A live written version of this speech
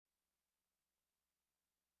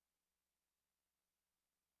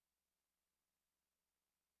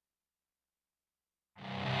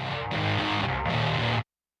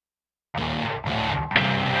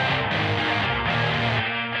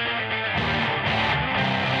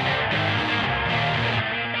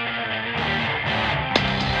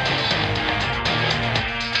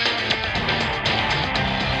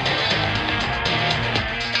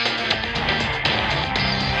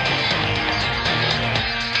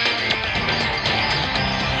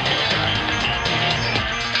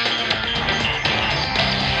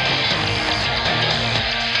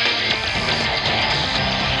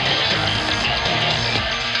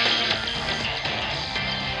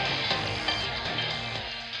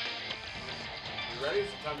Ready? Is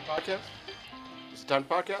it time to podcast? Is it time to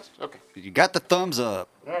podcast? Okay. You got the thumbs up.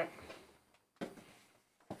 All right.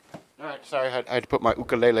 All right. Sorry, I had to put my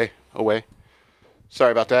ukulele away.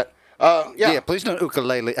 Sorry about that. Yeah. Please don't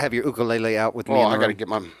have your ukulele out with me. Oh, in the I got to room. get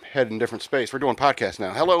my head in a different space. We're doing podcast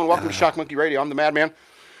now. Hello and welcome to Shock Monkey Radio. I'm the Madman.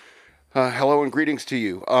 Hello and greetings to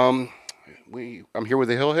you. I'm here with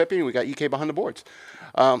the Hill Hippie, and we got EK behind the boards.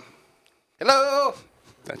 Hello.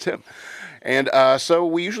 That's him. And so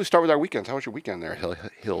we usually start with our weekends. How was your weekend there,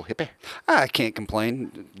 Hill Hippie? I can't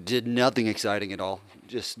complain. Did nothing exciting at all.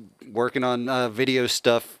 Just working on video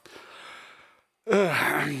stuff.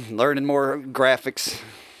 Learning more graphics.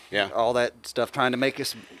 Yeah. All that stuff, trying to make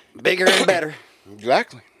us bigger and better.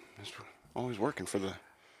 Exactly. That's always working for the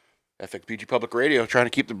FXBG Public Radio, trying to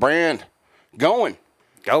keep the brand going.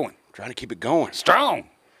 Trying to keep it going. Strong.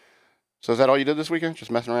 So is that all you did this weekend?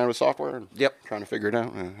 Just messing around with software? And Yep. Trying to figure it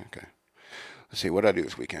out? Okay. Let's see. What did I do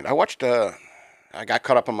this weekend? I watched, I got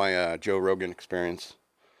caught up on my Joe Rogan experience.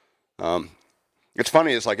 It's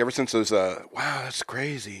funny. It's like ever since those, wow, that's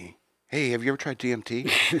crazy. Hey, have you ever tried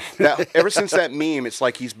DMT? Ever since that meme, it's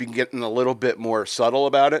like he's been getting a little bit more subtle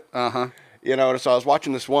about it. Uh-huh. You know, so I was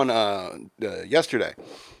watching this one yesterday,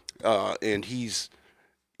 and he's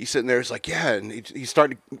sitting there. He's like, yeah, and he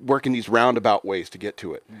started working these roundabout ways to get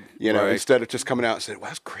to it. You know, Right. instead of just coming out and saying, "Well,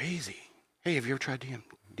 that's crazy." Hey, have you ever tried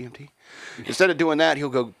DMT? Instead of doing that, he'll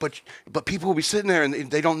go, but people will be sitting there and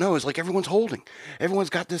they don't know. It's like everyone's holding. Everyone's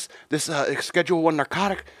got this Schedule 1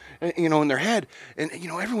 narcotic, you know, in their head, and you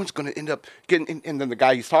know everyone's going to end up getting. And then the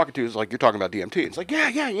guy he's talking to is like, "You're talking about DMT." It's like,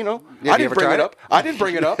 yeah, you know, Yeah, I you didn't ever bring tried it up. I didn't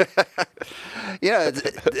bring it up. Yeah,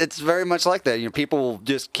 it's very much like that. You know, people will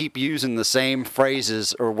just keep using the same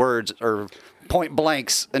phrases or words or point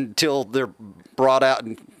blanks until they're brought out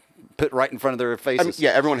and put right in front of their faces. I mean,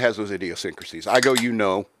 yeah, everyone has those idiosyncrasies. I go, you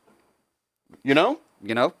know. You know?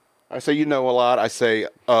 You know? I say you know a lot. I say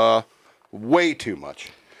way too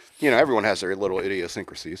much. You know, everyone has their little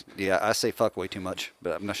idiosyncrasies. Yeah, I say fuck way too much,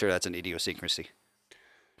 but I'm not sure that's an idiosyncrasy.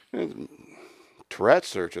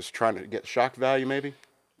 Tourette's or just trying to get shock value, maybe?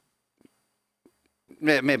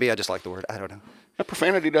 Maybe I just like the word. I don't know.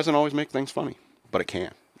 Profanity doesn't always make things funny, but it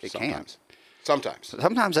can. It sometimes. can. Sometimes.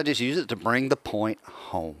 Sometimes I just use it to bring the point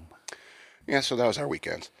home. Yeah, so that was our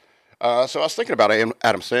weekends. So I was thinking about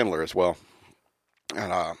Adam Sandler as well.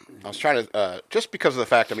 And I was trying to, just because of the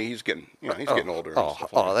fact, I mean, he's getting older. And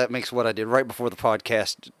stuff like that. That makes what I did right before the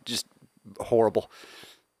podcast just horrible.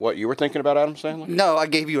 What, you were thinking about Adam Sandler? No, I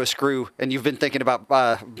gave you a screw, and you've been thinking about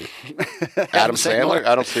Adam Sandler?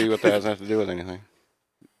 I don't see what that has to do with anything.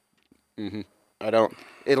 Mm-hmm. I don't.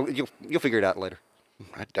 You'll figure it out later.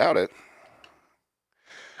 I doubt it.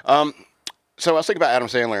 So I was thinking about Adam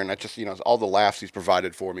Sandler, and I just, you know, all the laughs he's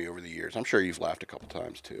provided for me over the years. I'm sure you've laughed a couple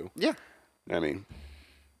times too. Yeah. I mean,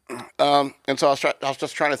 and so I was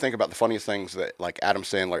just trying to think about the funniest things that like Adam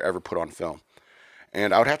Sandler ever put on film,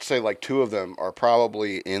 and I would have to say like two of them are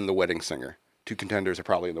probably in The Wedding Singer. Two contenders are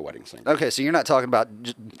probably in The Wedding Singer. Okay, so you're not talking about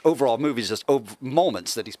just overall movies, just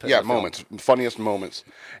moments that he's put. Yeah, moments, funniest moments.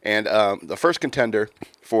 And the first contender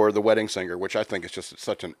for The Wedding Singer, which I think is just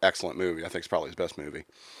such an excellent movie. I think it's probably his best movie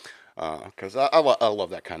because I love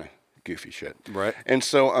that kind of goofy shit. Right. And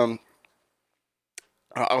so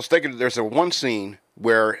I was thinking there's one scene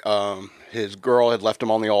where his girl had left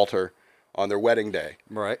him on the altar on their wedding day.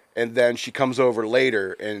 Right. And then she comes over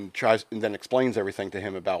later and then explains everything to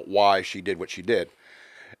him about why she did what she did.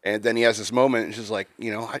 And then he has this moment and she's like,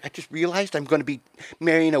 you know, I just realized I'm going to be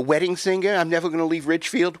marrying a wedding singer. I'm never going to leave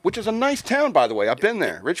Ridgefield, which is a nice town, by the way. I've been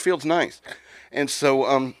there. Ridgefield's nice. And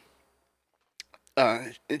so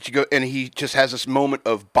and he just has this moment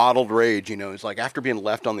of bottled rage, you know. It's like after being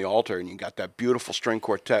left on the altar and you got that beautiful string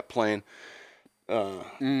quartet playing.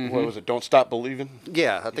 What was it? Don't Stop Believing?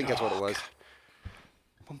 Yeah, I think that's what it was.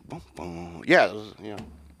 Boom, boom, boom. Yeah, it was, yeah.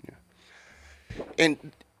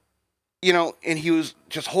 And, you know, and he was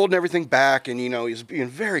just holding everything back and, you know, he's being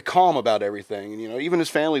very calm about everything. And, you know, even his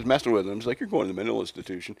family's messing with him. He's like, you're going to the mental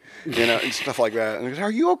institution, you know, and stuff like that. And he goes,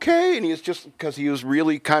 are you okay? And he's just, because he was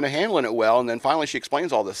really kind of handling it well. And then finally she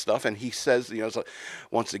explains all this stuff. And he says, you know, it's like,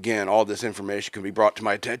 once again, all this information can be brought to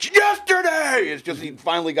my attention yesterday. It's just, he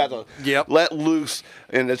finally got to let loose.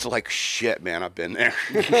 And it's like, shit, man, I've been there.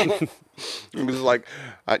 It was like,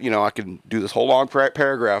 you know, I can do this whole long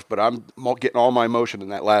paragraph, but I'm getting all my emotion in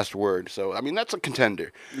that last word. So, I mean, that's a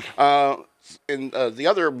contender. And the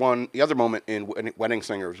other moment in Wedding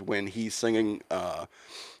Singer is when he's singing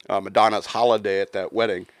Madonna's Holiday at that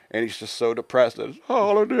wedding, and he's just so depressed. It's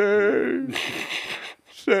holiday,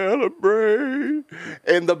 celebrate.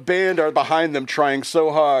 And the band are behind them trying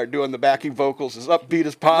so hard, doing the backing vocals as upbeat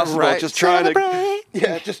as possible, Right. just trying to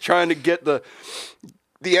Yeah, just trying to get the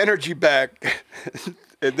energy back.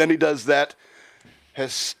 And then he does that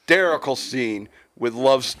hysterical scene with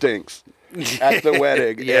Love Stinks at the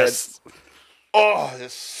wedding. Yes. And, oh,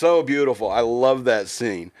 it's so beautiful. I love that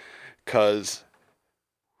scene because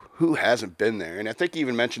who hasn't been there? And I think he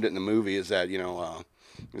even mentioned it in the movie is that,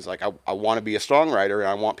 he's like, I want to be a songwriter, and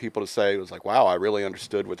I want people to say, it was like, wow, I really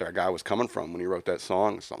understood where that guy was coming from when he wrote that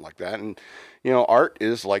song, something like that. And, art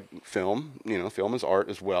is like film, film is art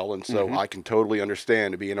as well. And so I can totally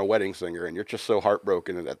understand being a wedding singer, and you're just so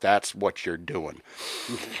heartbroken that that's what you're doing.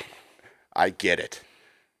 I get it.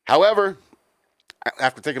 However,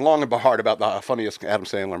 after thinking long and hard about the funniest Adam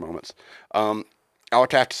Sandler moments, I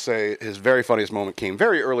would have to say his very funniest moment came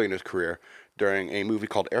very early in his career during a movie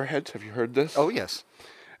called Airheads. Have you heard this? Oh, yes.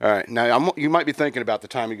 All right. Now, you might be thinking about the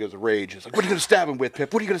time he goes to rage. It's like, what are you going to stab him with,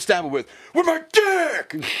 Pip? What are you going to stab him with? With my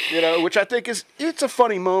dick! Which I think it's a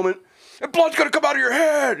funny moment. And blood's going to come out of your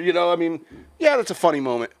head! Yeah, that's a funny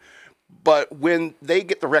moment. But when they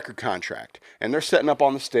get the record contract, and they're setting up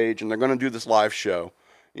on the stage, and they're going to do this live show,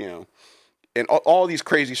 and all these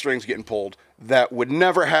crazy strings getting pulled, that would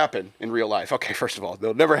never happen in real life. Okay, first of all,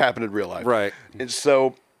 they'll never happen in real life. Right. And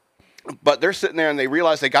so... But they're sitting there and they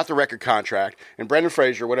realize they got the record contract, and Brendan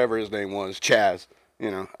Fraser, whatever his name was, Chaz,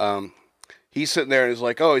 he's sitting there and he's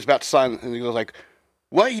like, oh, he's about to sign, and he goes like,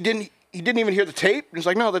 what? He didn't even hear the tape? And he's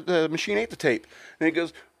like, no, the machine ate the tape. And he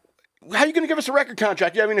goes, how are you going to give us a record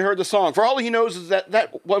contract? You haven't even heard the song. For all he knows is that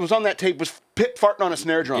what was on that tape was Pip farting on a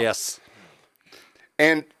snare drum. Yes.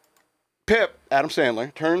 And Pip, Adam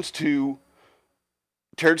Sandler, turns to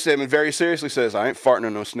him and very seriously says, I ain't farting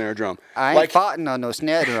on no snare drum. I ain't farting on no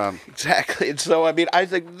snare drum. Exactly. And so, I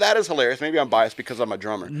think that is hilarious. Maybe I'm biased because I'm a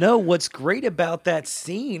drummer. No, what's great about that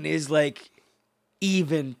scene is, like,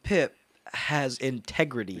 even Pip has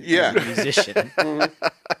integrity as a musician.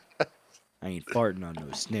 I ain't farting on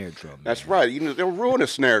no snare drum. That's right. They'll ruin a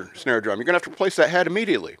snare drum. You're going to have to replace that head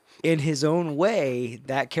immediately. In his own way,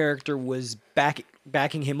 that character was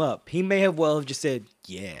backing him up. He may have just said,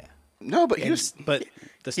 yeah. No, but he was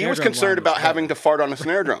concerned about having to fart on a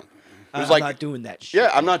snare drum. I'm not doing that shit. Yeah,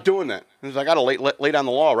 I'm not doing that. He was like, I got to lay down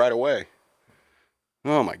the law right away.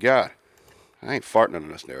 Oh, my God. I ain't farting on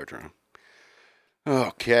a snare drum.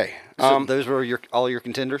 Okay. So those were all your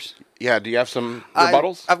contenders? Yeah, do you have some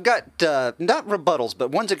rebuttals? I've got, not rebuttals, but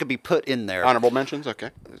ones that could be put in there. Honorable mentions? Okay.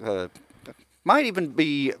 Might even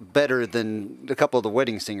be better than a couple of the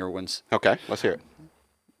Wedding Singer ones. Okay, let's hear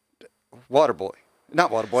it. Waterboy. Not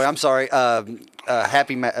Waterboy, I'm sorry.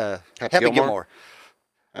 Happy Gilmore.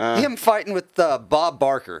 Him fighting with Bob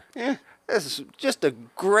Barker. Yeah. This is just a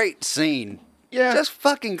great scene. Yeah. Just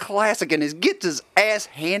fucking classic, and he gets his ass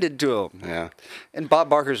handed to him. Yeah. And Bob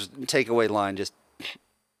Barker's takeaway line just,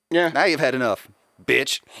 yeah. Now you've had enough,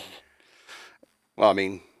 bitch. Well,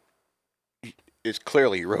 it's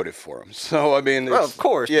clearly he wrote it for him. So, well, of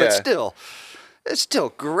course, yeah. But still, it's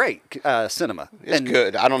still great cinema. It's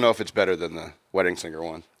good. I don't know if it's better than the Wedding Singer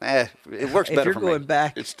one. It works better for me. If you're going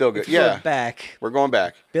back, it's still good. If you're going back, we're going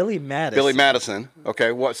back. Billy Madison. Billy Madison.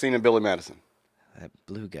 Okay, what scene in Billy Madison? That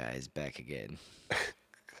blue guy is back again.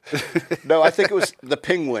 No, I think it was the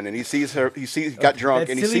penguin, and he got drunk,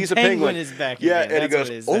 and he sees a penguin. Is back yeah, again. And he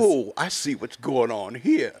goes, "Oh, I see what's going on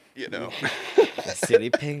here." The silly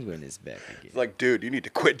penguin is back again. It's like, dude, you need to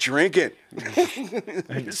quit drinking.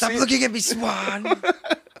 Stop looking at me, Swan.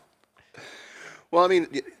 Well, you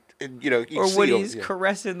or when he's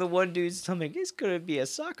caressing the one dude's stomach, it's gonna be a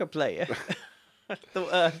soccer player.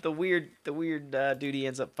 the weird dude he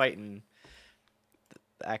ends up fighting.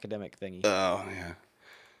 The academic thingy. Oh yeah.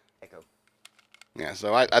 Echo. Yeah,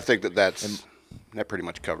 so I think that pretty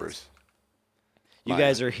much covers. You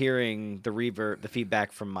guys are hearing the reverb, the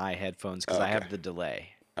feedback from my headphones because I have the delay.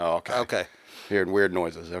 Oh, okay. Okay. Hearing weird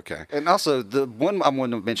noises. Okay. And also, the one I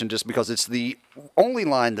want to mention, just because it's the only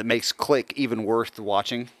line that makes Click even worth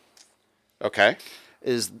watching. Okay.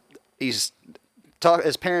 Is his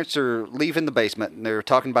parents are leaving the basement and they're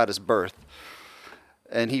talking about his birth.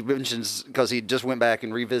 And he mentions, because he just went back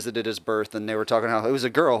and revisited his birth, and they were talking how it was a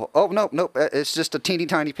girl. Oh, no, it's just a teeny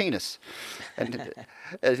tiny penis. And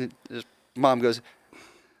his mom goes,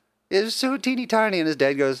 it was so teeny tiny. And his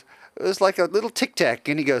dad goes, it was like a little Tic Tac.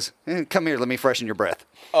 And he goes, come here, let me freshen your breath.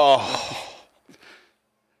 Oh.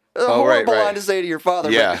 A horrible line to say to your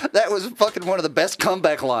father. Yeah. But that was fucking one of the best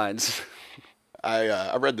comeback lines.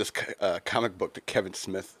 I read this comic book that Kevin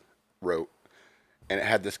Smith wrote, and it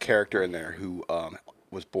had this character in there who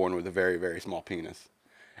was born with a very, very small penis.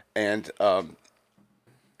 And I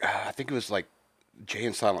think it was like Jay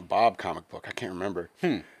and Silent Bob comic book. I can't remember.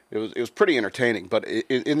 It was pretty entertaining. But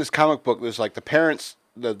in this comic book, there's like the parents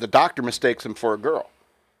the doctor mistakes him for a girl.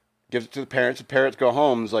 Gives it to the parents. The parents go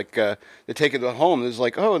home. It's like they take it to home. It's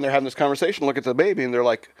like, oh, and they're having this conversation. Look at the baby, and they're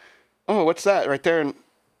like, oh, what's that right there? And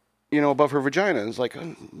above her vagina. And it's like,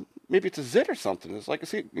 oh, maybe it's a zit or something. It's like,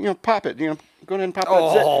 see, pop it. Go ahead and pop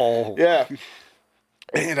that zit. Yeah.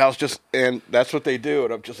 And I was just, and that's what they do.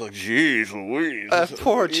 And I'm just like, geez, Louise.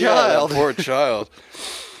 Poor child. Poor child.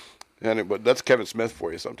 But that's Kevin Smith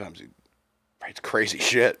for you. Sometimes he writes crazy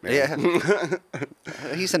shit, man. Yeah.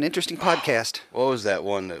 He's an interesting podcast. What was that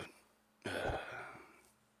one?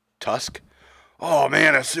 Tusk? Oh,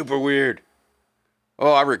 man, that's super weird.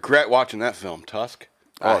 Oh, I regret watching that film, Tusk.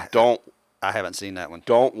 Oh, I haven't seen that one.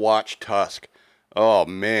 Don't watch Tusk. Oh,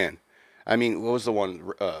 man. I mean, what was the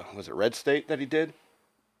one? Was it Red State that he did?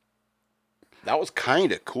 That was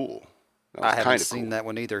kind of cool. I haven't seen that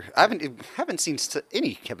one either. I haven't seen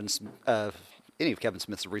any of Kevin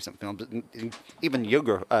Smith's recent films, even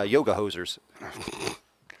Yoga Hosers.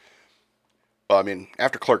 Well, I mean,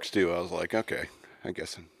 after Clerks 2, I was like, okay, I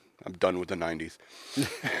guess I'm done with the 90s.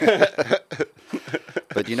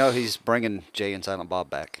 But he's bringing Jay and Silent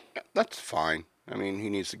Bob back. That's fine. I mean,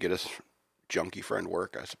 he needs to get his junkie friend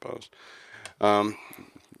work, I suppose. I'm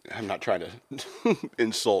not trying to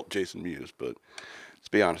insult Jason Mewes, but let's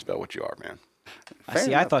be honest about what you are, man.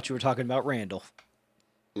 I thought you were talking about Randall.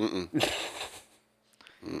 Anyway.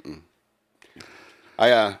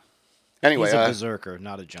 He's a berserker,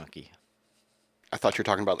 not a junkie. I thought you were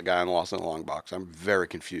talking about the guy on Lost in the Long Box. I'm very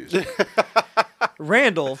confused.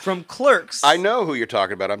 Randall from Clerks. I know who you're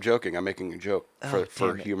talking about. I'm joking. I'm making a joke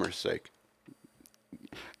for humor's sake.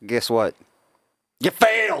 Guess what? You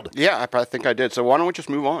failed. Yeah, I think I did. So why don't we just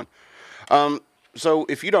move on? So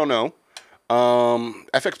if you don't know,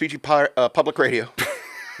 FXBG Public Radio.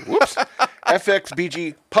 Whoops.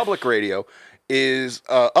 FXBG Public Radio is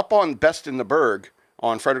up on Best in the Berg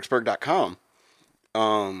on Fredericksburg.com.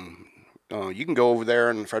 You can go over there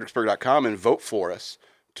on Fredericksburg.com and vote for us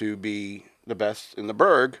to be the best in the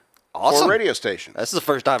Berg for a radio station. That's the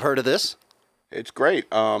first I've heard of this. It's great.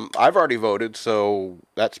 I've already voted, so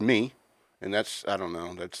that's me. And that's, I don't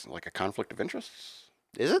know, that's like a conflict of interest?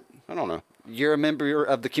 Is it? I don't know. You're a member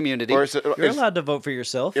of the community. Or is it, You're allowed to vote for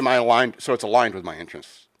yourself. Am I aligned? So it's aligned with my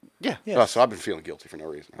interests? Yeah. Yes. Oh, so I've been feeling guilty for no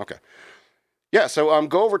reason. Okay. Yeah, so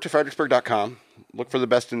go over to Fredericksburg.com. Look for the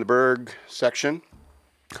Best in the Berg section,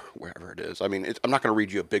 wherever it is. I mean, I'm not going to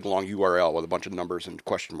read you a big, long URL with a bunch of numbers and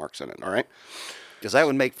question marks in it, all right? Because that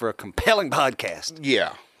would make for a compelling podcast.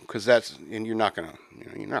 Yeah, because and you're not going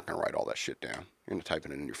to write all that shit down. You're going to type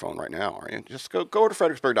it in your phone right now, all right? Just go to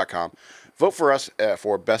Fredericksburg.com. Vote for us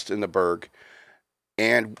for Best in the Berg,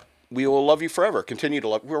 and we will love you forever. Continue to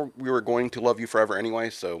love. We were going to love you forever anyway,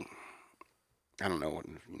 so I don't know if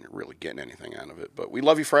you're really getting anything out of it, but we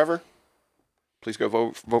love you forever. Please go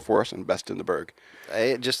vote for us and Best in the Berg.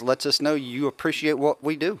 It just lets us know you appreciate what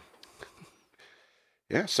we do.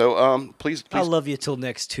 Yeah, so please. I'll love you till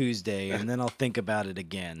next Tuesday, and then I'll think about it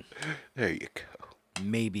again. There you go.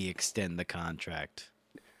 Maybe extend the contract.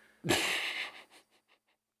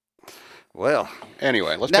 Well,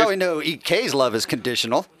 anyway, we know EK's love is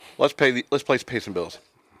conditional. Let's pay some bills.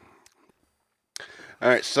 All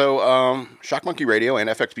right, so Shock Monkey Radio and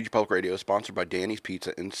FXBG Public Radio is sponsored by Danny's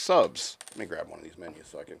Pizza and Subs. Let me grab one of these menus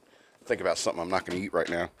so I can think about something I'm not going to eat right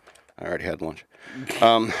now. I already had lunch.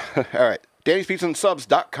 All right,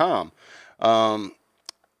 Danny'sPizzaandsubs.com.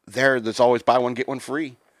 There's always buy one, get one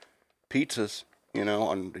free pizzas.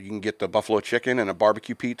 And you can get the buffalo chicken and a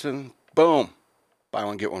barbecue pizza. And boom, buy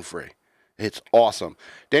one, get one free. It's awesome.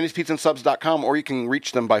 Danny'sPizzaandsubs.com, or you can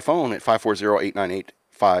reach them by phone at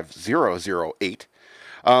 540-898-5008.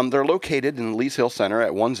 They're located in Lee's Hill Center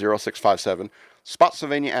at 10657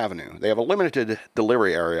 Spotsylvania Avenue. They have a limited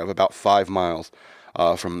delivery area of about 5 miles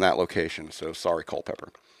from that location. So sorry,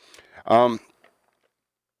 Culpeper.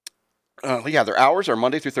 Their hours are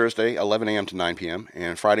Monday through Thursday, 11 a.m. to 9 p.m.,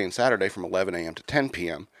 and Friday and Saturday from 11 a.m. to 10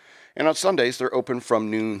 p.m. And on Sundays, they're open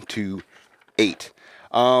from noon to 8.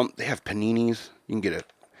 They have paninis. You can get it.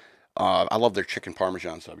 I love their chicken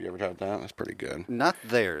parmesan sub. You ever tried that? That's pretty good. Not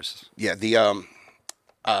theirs. Yeah, their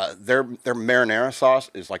marinara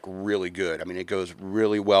sauce is like really good. I mean, it goes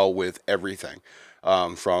really well with everything.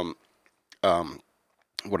 From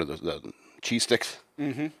what are those? The cheese sticks?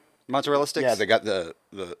 Mm-hmm. Mozzarella sticks? Yeah, they got the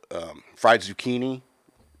fried zucchini.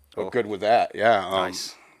 Look good with that. Yeah.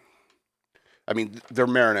 Nice. I mean, their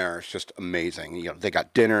marinara is just amazing. They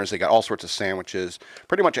got dinners. They got all sorts of sandwiches.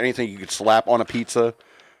 Pretty much anything you could slap on a pizza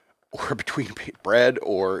or between bread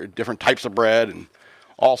or different types of bread and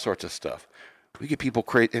all sorts of stuff. We get people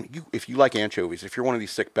crazy. And if you like anchovies, if you're one of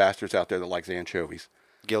these sick bastards out there that likes anchovies.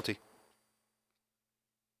 Guilty.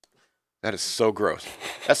 That is so gross.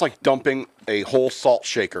 That's like dumping a whole salt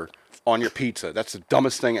shaker on your pizza. That's the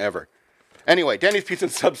dumbest thing ever. Anyway,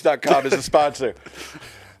 Denny'sPizzaAndSubs.com is a sponsor.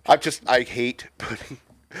 I hate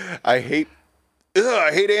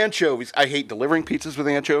anchovies. I hate delivering pizzas with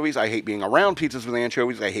anchovies. I hate being around pizzas with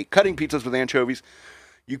anchovies. I hate cutting pizzas with anchovies.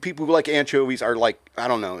 You people who like anchovies are like, I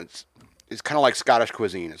don't know, it's kind of like Scottish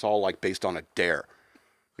cuisine. It's all like based on a dare,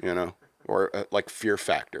 or like Fear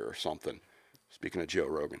Factor or something. Speaking of Joe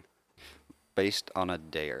Rogan. Based on a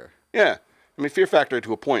dare. Yeah. I mean, Fear Factor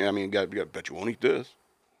to a point. I mean, you got to bet you won't eat this.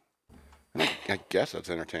 I guess that's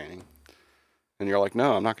entertaining. And you're like,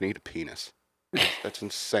 no, I'm not going to eat a penis. That's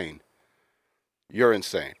insane. You're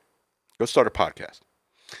insane. Go start a podcast.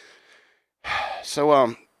 So,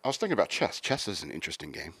 I was thinking about chess. Chess is an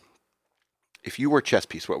interesting game. If you were a chess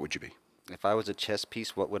piece, what would you be? If I was a chess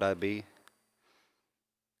piece, what would I be?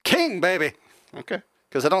 King, baby. Okay.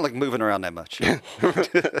 Because I don't like moving around that much.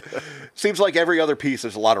 Seems like every other piece,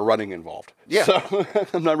 there's a lot of running involved. Yeah. So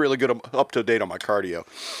I'm not really good up to date on my cardio.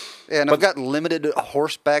 Yeah, and I've got limited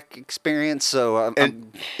horseback experience, so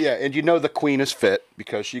and the queen is fit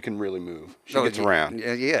because she can really move. She gets around.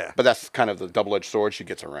 Yeah. But that's kind of the double-edged sword. She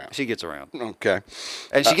gets around. She gets around. Okay.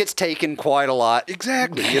 And she gets taken quite a lot.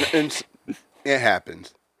 Exactly. and it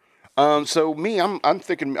happens. So me, I'm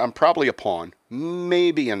thinking I'm probably a pawn,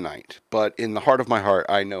 maybe a knight, but in the heart of my heart,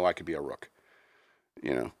 I know I could be a rook.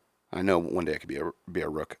 I know one day I could be a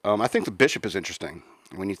rook. I think the bishop is interesting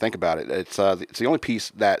when you think about it. It's the only piece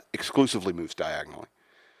that exclusively moves diagonally,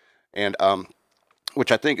 and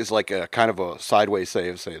which I think is like a kind of a sideways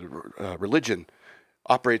say religion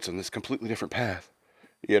operates on this completely different path,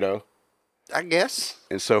 I guess,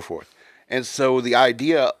 and so forth. And so the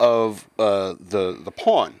idea of the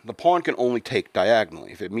pawn can only take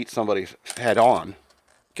diagonally. If it meets somebody head on,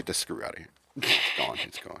 get the screw out of here.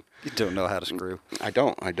 It's gone. You don't know how to screw. I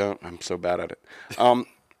don't. I'm so bad at it.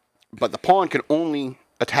 But the pawn can only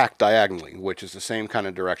attack diagonally, which is the same kind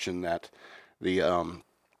of direction that the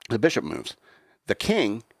bishop moves. The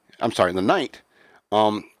knight,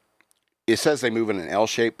 it says they move in an L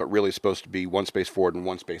shape, but really it's supposed to be one space forward and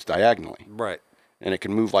one space diagonally. Right. And it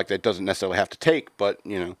can move like that. It doesn't necessarily have to take, but,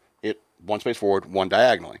 it one space forward, one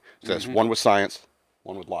diagonally. It says one with science,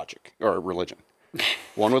 one with logic, or religion.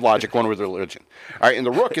 One with logic, one with religion. All right, and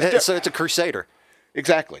the rook is... So it's a crusader.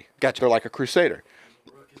 Exactly. Gotcha. They're like a crusader.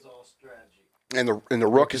 The rook is all strategy. And the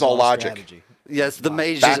rook is all logic. Strategy. Yes, the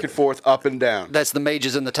mages... Back and forth, up and down. That's the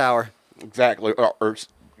mages in the tower. Exactly. Or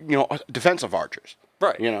defensive archers.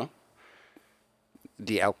 Right.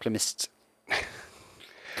 The alchemists.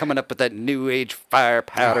 Coming up with that new age fire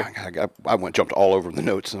powder. I jumped all over the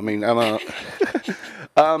notes. I mean, all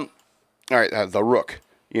right, the rook.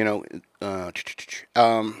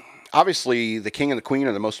 Obviously, the king and the queen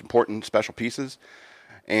are the most important special pieces,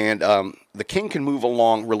 and the king can move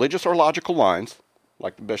along religious or logical lines,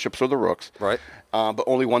 like the bishops or the rooks, right? But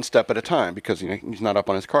only one step at a time because he's not up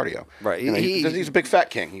on his cardio. Right. He's a big fat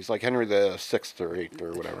king. He's like Henry the VI or VIII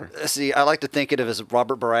or whatever. See, I like to think of it as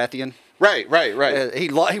Robert Baratheon. Right. He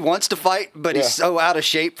wants to fight, but he's so out of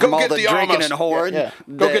shape from all the drinking and whoring. Yeah.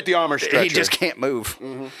 Go get the armor stretcher. He just can't move.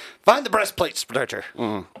 Mm-hmm. Find the breastplate stretcher.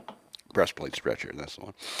 Mm-hmm. Breastplate stretcher, that's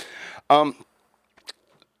the one.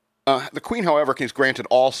 The queen, however, is granted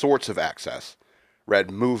all sorts of access,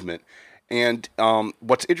 movement. And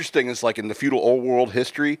what's interesting is, like in the feudal old world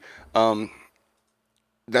history,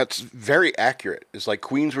 that's very accurate. It's like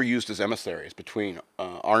queens were used as emissaries between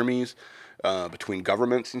armies, between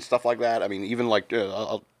governments and stuff like that. I mean, even like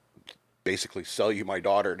I'll basically sell you my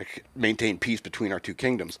daughter to maintain peace between our two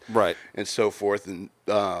kingdoms, right, and so forth. And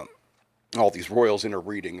all these royals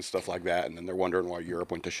interbreeding and stuff like that, and then they're wondering why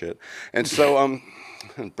Europe went to shit. And so, and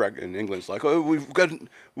England's like, oh,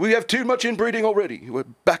 we have too much inbreeding already. We're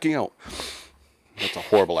backing out. That's a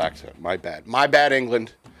horrible accent. My bad,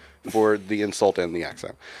 England, for the insult and the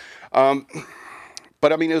accent.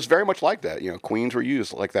 But I mean, it was very much like that. Queens were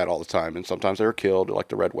used like that all the time, and sometimes they were killed, like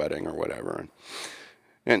the Red Wedding or whatever.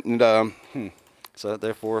 So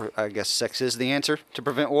therefore, I guess sex is the answer to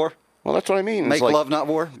prevent war. Well, that's what I mean. Make love, not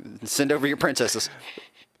war. Send over your princesses.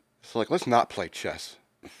 It's like, let's not play chess.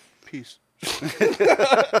 Peace.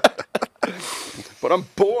 But I'm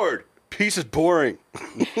bored. Peace is boring.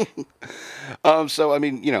 So, I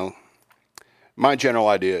mean, my general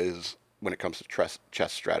idea is, when it comes to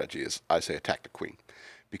chess strategy, is I say attack the queen.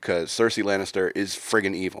 Because Cersei Lannister is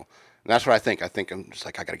friggin' evil. And that's what I think. I'm just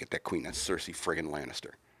like, I got to get that queen. That's Cersei friggin'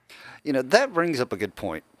 Lannister. That brings up a good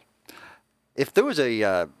point. If there was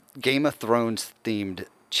a Game of Thrones themed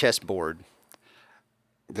chessboard,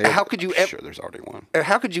 how could you ever? Sure, there's already one.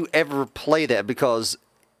 How could you ever play that? Because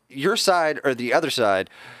your side or the other side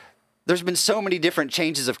There's been so many different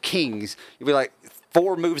changes of kings. You'd be like,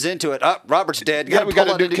 4 moves into it. Robert's dead. We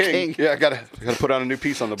got a new king. Yeah, gotta put on a new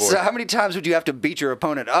piece on the board. So how many times would you have to beat your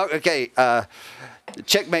opponent? Oh, okay,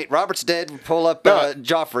 checkmate. Robert's dead. Pull up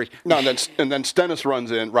Joffrey. No, and then Stennis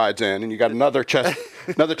rides in, and you got another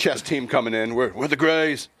chess team coming in. We're the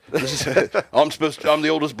Greys. I'm the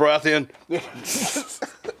oldest Baratheon.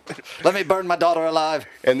 Let me burn my daughter alive.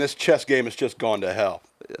 And this chess game has just gone to hell.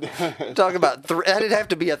 Talk about it'd have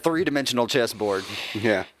to be a 3-dimensional chessboard.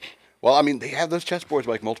 Yeah. Well, I mean, they have those chessboards,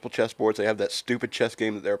 like multiple chessboards. They have that stupid chess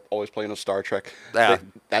game that they're always playing on Star Trek. Yeah.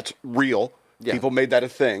 That's real. Yeah. People made that a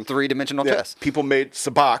thing. 3-dimensional chess. People made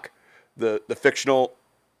Sabacc, the fictional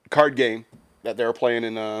card game that they were playing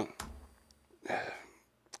in, what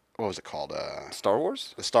was it called? Star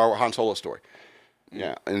Wars? The Star Wars Han Solo story.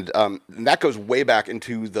 Yeah, and that goes way back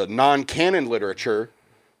into the non-canon literature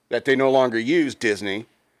that they no longer use, Disney.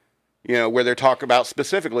 Where they're talking about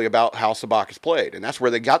specifically about how Sabacc is played. And that's where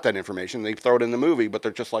they got that information. They throw it in the movie, but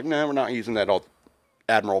they're just like, no, we're not using that old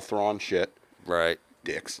Admiral Thrawn shit. Right.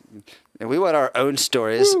 Dicks. And we want our own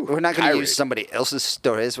stories. Woo, we're not going to use somebody else's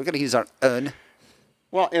stories. We're going to use our own.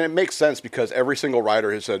 Well, and it makes sense because every single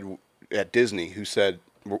writer has said at Disney who said,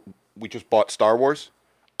 we just bought Star Wars.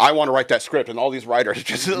 I want to write that script. And all these writers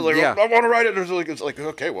just like, I want to write it. It's like,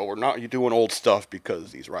 okay, well, we're not doing old stuff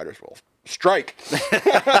because these writers will strike.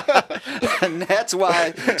 And that's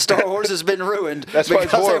why Star Wars has been ruined. That's why it's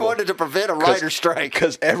because they horrible. wanted to prevent a writer's strike.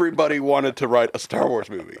 Because everybody wanted to write a Star Wars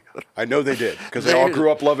movie. I know they did because they all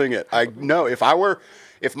grew up loving it. I know if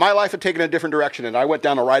my life had taken a different direction and I went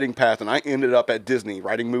down a writing path and I ended up at Disney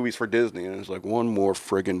writing movies for Disney and it's like one more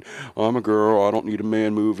friggin' I'm a girl, I don't need a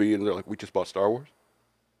man movie, and they're like, we just bought Star Wars.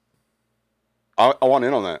 I want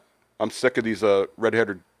in on that. I'm sick of these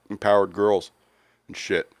red-headed empowered girls and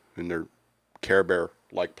shit and their Care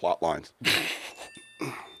Bear-like plot lines.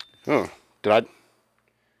 Oh, did I?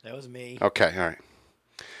 That was me. Okay,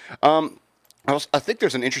 all right. I think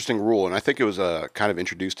there's an interesting rule, and I think it was kind of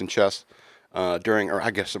introduced in chess during, or I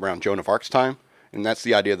guess around Joan of Arc's time, and that's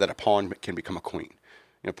the idea that a pawn can become a queen.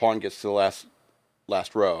 A pawn gets to the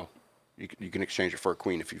last row. You can exchange it for a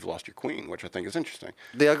queen if you've lost your queen, which I think is interesting.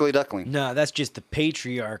 The ugly duckling. No, that's just the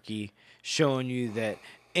patriarchy showing you that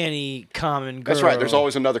any common girl. That's right. There's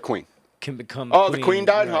always another queen. Can become. The queen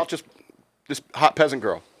died. Right. This hot peasant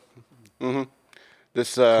girl. Mm-hmm.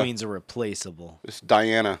 This queens are replaceable. This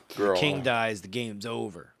Diana girl. King dies, the game's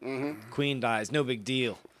over. Mm-hmm. Queen dies, no big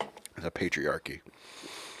deal. The patriarchy.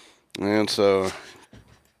 And so.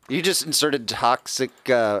 You just inserted toxic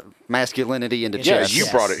masculinity into chess. Yeah,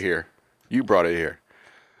 you brought it here.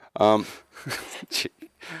 I'm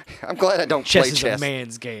glad I don't chess play chess. Chess is a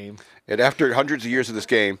man's game. And after hundreds of years of this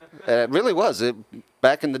game... it really was.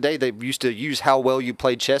 Back in the day, they used to use how well you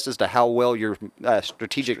played chess as to how well your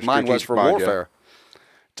strategic mind was for warfare. Yeah.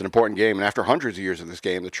 It's an important game. And after hundreds of years of this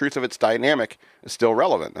game, the truth of its dynamic is still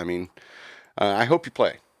relevant. I mean, I hope you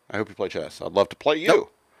play. I hope you play chess. I'd love to play you.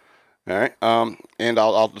 Nope. All right. And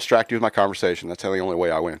I'll distract you with my conversation. That's the only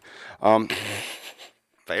way I win.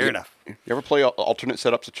 Fair enough. You ever play alternate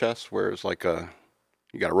setups of chess where it's like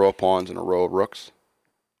you got a row of pawns and a row of rooks?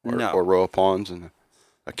 No. Or a row of pawns and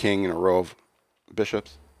a king and a row of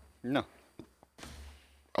bishops? No.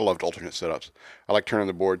 I loved alternate setups. I like turning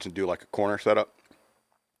the boards and do like a corner setup.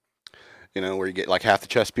 Where you get like half the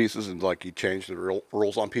chess pieces and like you change the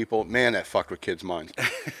rules on people. Man, that fucked with kids' minds.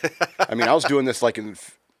 I mean, I was doing this like in,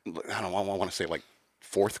 I want to say like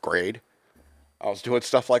 4th grade. I was doing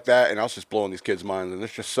stuff like that and I was just blowing these kids' minds. And they're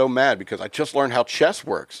just so mad because I just learned how chess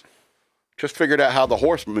works. Just figured out how the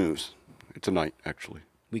horse moves. It's a knight, actually.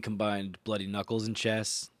 We combined bloody knuckles and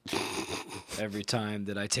chess. Every time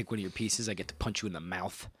that I take one of your pieces, I get to punch you in the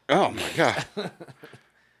mouth. Oh, my God.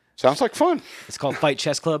 Sounds like fun. It's called Fight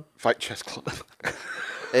Chess Club. Fight Chess Club.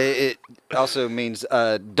 It also means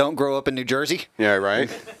don't grow up in New Jersey. Yeah, right?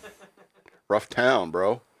 Rough town,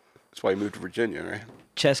 bro. That's why you moved to Virginia, right?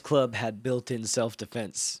 Chess Club had built-in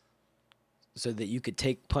self-defense so that you could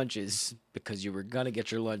take punches because you were going to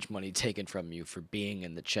get your lunch money taken from you for being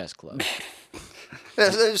in the chess club.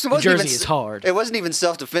 Jersey is hard. It wasn't even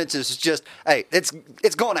self-defense. It's just, hey, it's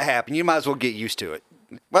going to happen. You might as well get used to it.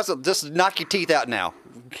 Just knock your teeth out now.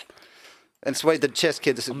 And it's the way the chess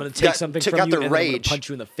kids I'm going to take something took from out you their and rage. I'm going to punch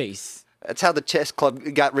you in the face. That's how the chess club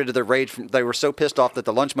got rid of their rage. They were so pissed off that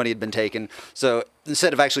the lunch money had been taken. So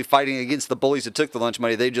instead of actually fighting against the bullies that took the lunch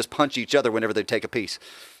money, they just punch each other whenever they take a piece.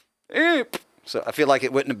 So I feel like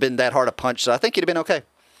it wouldn't have been that hard a punch. So I think you'd have been okay.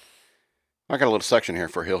 I got a little section here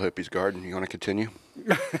for Hill Hippie's Garden. You want to continue?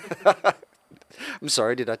 I'm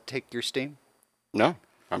sorry. Did I take your steam? No.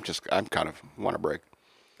 I'm kind of want a break.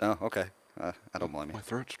 Oh, okay. I don't blame you. My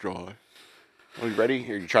throat's dry. Are you ready?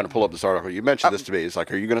 Are you trying to pull up this article? You mentioned this to me. It's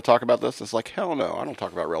like, are you going to talk about this? It's like, hell no. I don't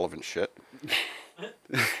talk about relevant shit.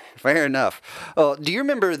 Fair enough. Do you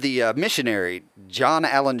remember the missionary John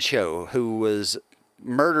Allen Cho, who was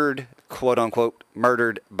murdered, quote unquote,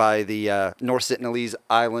 murdered by the North Sentinelese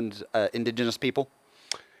Island indigenous people?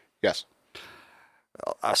 Yes.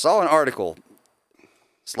 I saw an article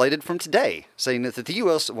slated from today saying that the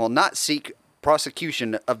U.S. will not seek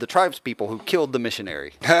prosecution of the tribespeople who killed the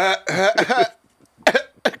missionary.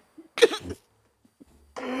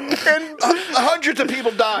 And hundreds of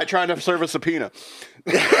people die trying to serve a subpoena.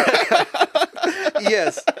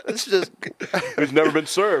 Yes, it's just It's never been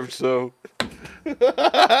served, so.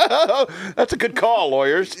 That's a good call,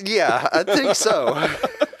 lawyers. yeah, I think so.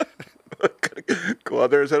 Go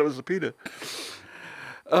out there and set up a subpoena.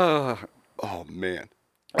 Oh, man.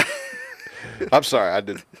 I'm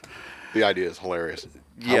sorry. The idea is hilarious.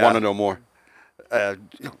 I Yeah. want to know more.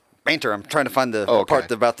 Banter. I'm trying to find the Okay.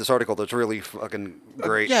 part about this article that's really fucking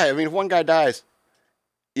great. Yeah, I mean, if one guy dies,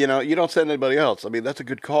 you don't send anybody else. I mean, that's a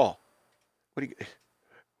good call.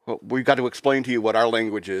 Well, we've got to explain to you what our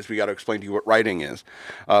language is. We got to explain to you what writing is.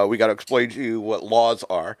 We got to explain to you what laws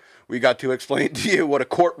are. We got to explain to you what a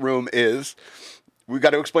courtroom is. We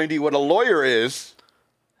got to explain to you what a lawyer is.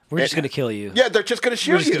 We're just gonna kill you. Yeah, they're just going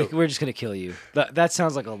to we're shoot just you. gonna, we're just gonna kill you. That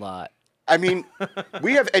sounds like a lot. I mean,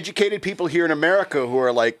 we have educated people here in America who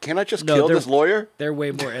are like, can I just No, kill they're- this lawyer? They're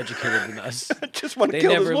way more educated than us. I just want to They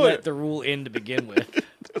kill never this lawyer. let the rule in to begin with.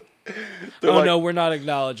 They're Oh like- no, we're not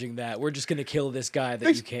acknowledging that. We're just gonna kill this guy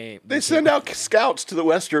that you came. They send out scouts to the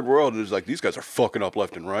Western world, and it's like, these guys are fucking up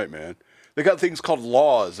left and right, man. They got things called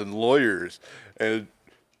laws and lawyers and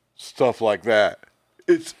stuff like that.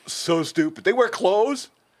 It's so stupid. They wear clothes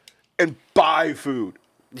and buy food.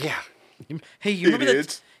 Yeah. Hey, you remember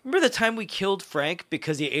Idiots. remember the time we killed Frank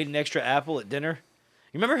because he ate an extra apple at dinner?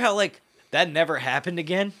 You remember how that never happened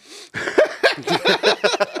again?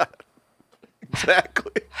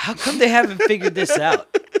 Exactly. How come they haven't figured this out?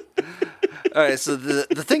 All right, so the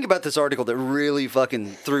thing about this article that really fucking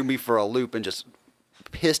threw me for a loop and just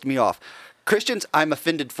pissed me off. Christians, I'm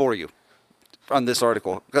offended for you on this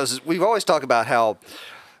article because we've always talked about how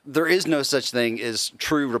there is no such thing as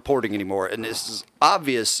true reporting anymore, and this is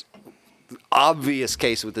obvious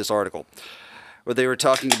case with this article where they were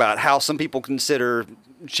talking about how some people consider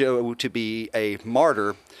Joe to be a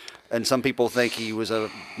martyr, and some people think he was a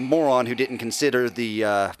moron who didn't consider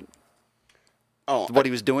the what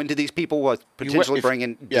he was doing to these people was potentially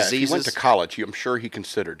bringing diseases. If he went to college, I'm sure he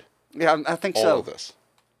considered Yeah, I think all so. of this.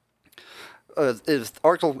 The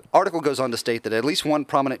article goes on to state that at least one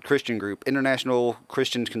prominent Christian group, International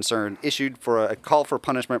Christian Concern, issued for a call for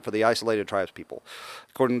punishment for the isolated tribes people.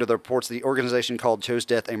 According to the reports, the organization called Cho's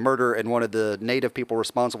death a murder and wanted the native people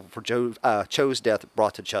responsible for Cho's death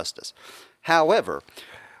brought to justice. However,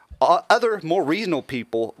 other more reasonable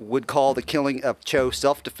people would call the killing of Cho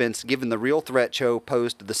self-defense given the real threat Cho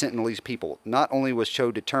posed to the Sentinelese people. Not only was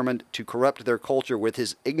Cho determined to corrupt their culture with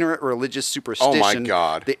his ignorant religious superstition,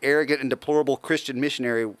 God. the arrogant and deplorable Christian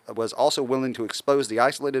missionary was also willing to expose the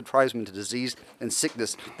isolated tribesmen to disease and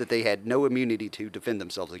sickness that they had no immunity to defend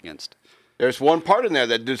themselves against. There's one part in there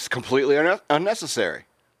that is completely unnecessary.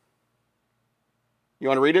 You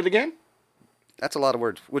want to read it again? That's a lot of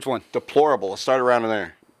words. Which one? Deplorable. Let's start around in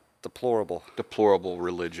there. Deplorable. Deplorable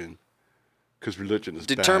religion. Because religion is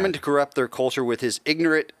Determined to bad. corrupt their culture with his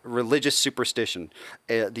ignorant religious superstition.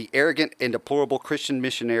 The arrogant and deplorable Christian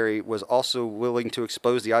missionary was also willing to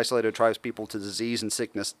expose the isolated tribes people to disease and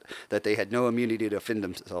sickness that they had no immunity to defend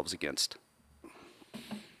themselves against.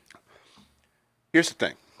 Here's the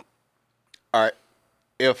thing. All right.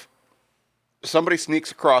 If somebody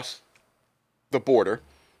sneaks across the border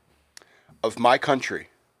of my country,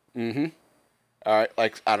 all right,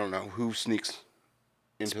 like, I don't know, who sneaks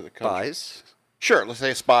into the country? Spies. Sure, let's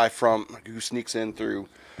say a spy who sneaks in through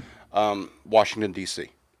Washington, D.C.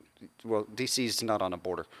 Well, D.C.'s not on a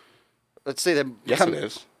border. Let's say that. Yes, it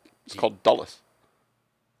is. It's called Dulles.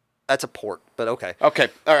 That's a port, but okay. Okay,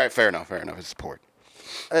 all right, fair enough. It's a port.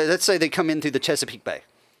 Let's say they come in through the Chesapeake Bay.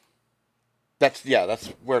 That's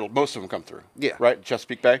where most of them come through. Yeah. Right,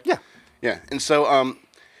 Chesapeake Bay. Yeah. Yeah, and so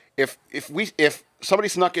if somebody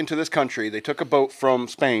snuck into this country, they took a boat from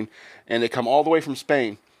Spain, and they come all the way from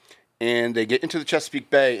Spain, and they get into the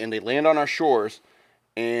Chesapeake Bay, and they land on our shores,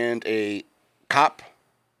 and a cop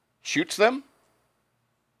shoots them,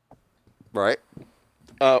 Right.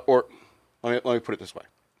 or let me put it this way,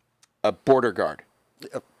 a border guard,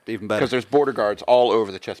 Even better. because there's border guards all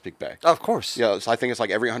over the Chesapeake Bay. Of course. Yeah, I think it's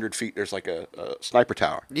like every 100 feet there's like a sniper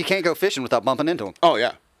tower. You can't go fishing without bumping into them. Oh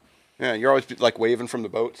yeah, Yeah, you're always like waving from the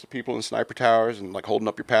boats to people in sniper towers and like holding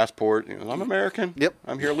up your passport. You know, I'm American. Yep.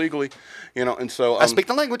 I'm here legally. You know, and so I speak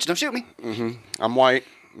the language. Don't shoot me. I'm white.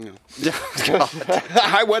 You know.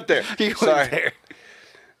 I went there. You Sorry. went there.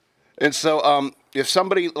 And so, if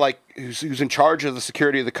somebody like who's in charge of the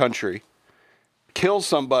security of the country kills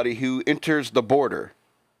somebody who enters the border,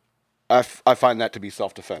 I find that to be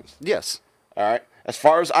self-defense. Yes. All right. As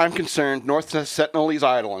far as I'm concerned, North Sentinelese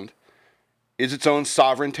Island is its own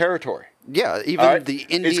sovereign territory. Yeah, even All right? the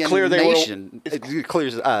It's Indian clear they nation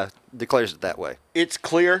declares it that way. It's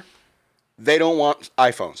clear they don't want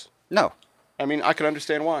iPhones. No. I mean, I can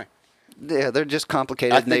understand why. Yeah, they're just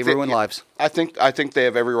complicated I and they think ruin lives. I think they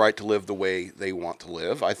have every right to live the way they want to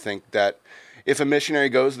live. I think that if a missionary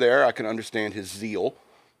goes there, I can understand his zeal.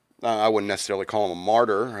 I wouldn't necessarily call him a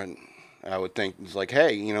martyr, and I would think it's like,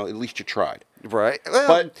 hey, you know, at least you tried. Right. Well,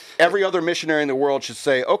 But every other missionary in the world should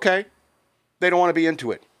say, okay, they don't want to be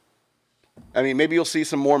into it. I mean, maybe you'll see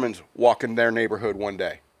some Mormons walk in their neighborhood one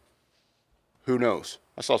day. Who knows?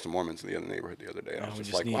 I saw some Mormons in the other neighborhood the other day. And I was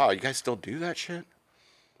just like, wow, you guys still do that shit?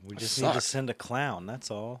 We just need to send a clown. That's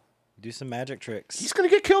all. Do some magic tricks. He's going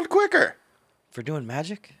to get killed quicker. For doing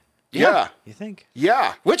magic? Yeah. You think?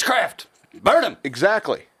 Yeah. witchcraft. Burn them.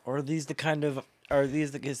 Exactly. Or are these the kind of?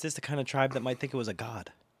 Is this the kind of tribe that might think it was a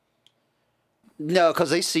god? No, because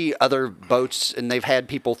they see other boats and they've had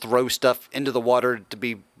people throw stuff into the water to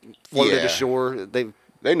be floated Yeah. ashore.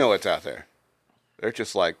 They know it's out there. They're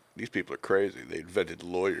just like, these people are crazy. They invented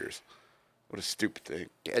lawyers. What a stupid thing.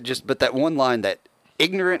 But that one line, that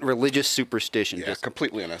ignorant religious superstition, Yeah, just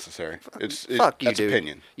completely unnecessary. fuck you, that's dude.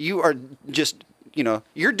 opinion. You are just,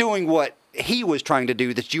 you're doing what he was trying to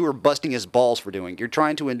do that you were busting his balls for doing. You're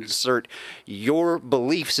trying to insert your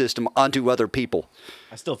belief system onto other people.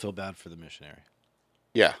 I still feel bad for the missionary.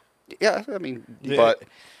 Yeah. Yeah, I mean, But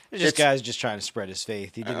This guy's just trying to spread his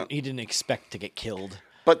faith. He didn't expect to get killed.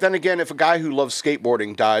 But then again, if a guy who loves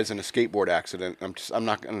skateboarding dies in a skateboard accident, I'm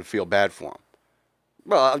not going to feel bad for him.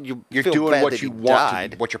 well, You're feel doing bad what that you he want,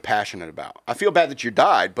 died. what you're passionate about. I feel bad that you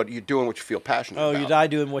died, but you're doing what you feel passionate Oh, about. you die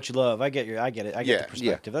doing what you love. I get it. I get Yeah. the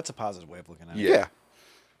perspective. That's a positive way of looking at it. Yeah.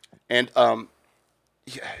 And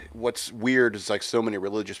what's weird is like so many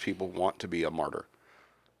religious people want to be a martyr.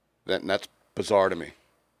 That's bizarre to me.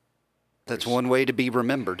 That's one way to be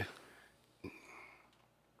remembered.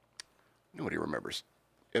 Nobody remembers.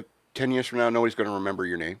 If 10 years from now, nobody's going to remember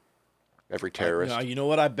your name. Every terrorist. No, you know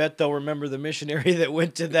what? I bet they'll remember the missionary that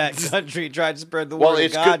went to that country, tried to spread the Well, word of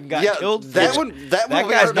it's God, good- and got yeah, killed. that for one- it. that that will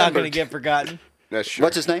be guy's not remembered. going to get forgotten. That's true.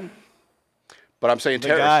 What's his name? But I'm saying The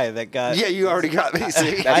terrorist. guy that got. Yeah, you already got me.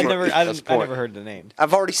 See, I what- never that's the I point. never heard the name.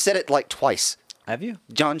 I've already said it like twice. Have you?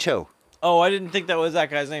 John Cho. Oh, I didn't think that was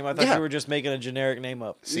that guy's name. I thought Yeah. you were just making a generic name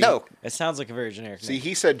up. No. It sounds like a very generic See, name.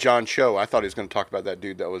 he said John Cho. I thought he was going to talk about that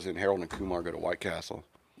dude that was in Harold and Kumar Go to White Castle.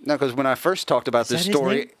 No, because when I first talked about this that his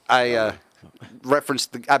story, name? I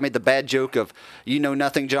referenced. I made the bad joke of, "You know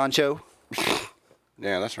nothing, John Cho."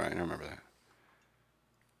 Yeah, that's right. I remember that.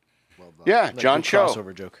 Yeah, Like a John good Cho.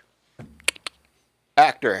 crossover joke.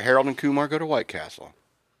 Actor, Harold and Kumar Go to White Castle.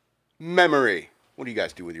 Memory. What do you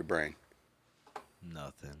guys do with your brain?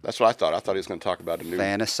 Nothing. That's what I thought. I thought he was going to talk about a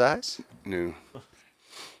Fantasize? new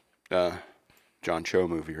John Cho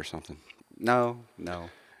movie or something. No.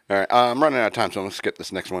 All right, I'm running out of time, so I'm going to skip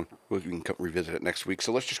this next one. We can revisit it next week.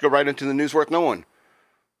 So let's just go right into the news worth knowing.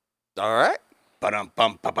 All right.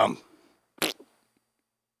 Ba-dum-bum-ba-bum.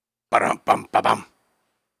 Ba-dum-bum-ba-bum.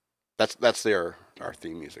 That's our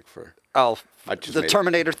theme music for... Oh, I just the made it.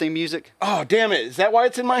 Terminator theme music. Oh, damn it. Is that why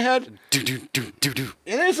it's in my head? Do do do do do.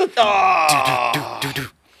 It is a... Oh. Do do.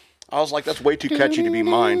 I was like, that's way too catchy to be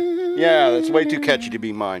mine. Yeah, that's way too catchy to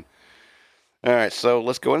be mine. All right, so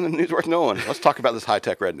let's go into the news worth knowing. Let's talk about this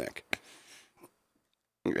high-tech redneck.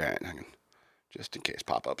 Yeah, just in case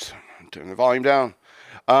pop-ups. Turn the volume down.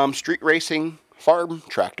 Street racing farm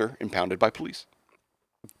tractor impounded by police.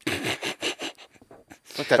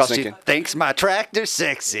 Let that sink in. Thinks my tractor's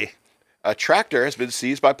sexy. A tractor has been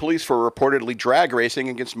seized by police for reportedly drag racing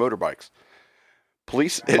against motorbikes.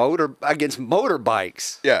 Police... Against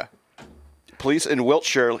motorbikes. Yeah. Police in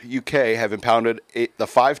Wiltshire, UK, have impounded the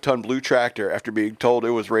 5-ton blue tractor after being told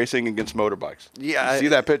it was racing against motorbikes. Yeah, You see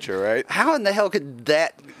that picture, right? How in the hell could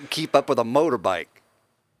that keep up with a motorbike?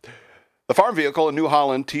 The farm vehicle, a New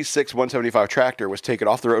Holland T6 175 tractor, was taken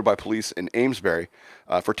off the road by police in Amesbury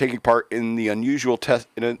for taking part in the unusual test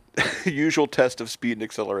of speed and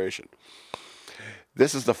acceleration.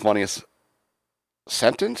 This is the funniest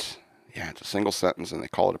sentence. Yeah, it's a single sentence, and they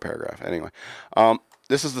call it a paragraph. Anyway,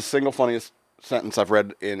 this is the single funniest sentence I've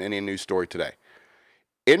read in any news story today.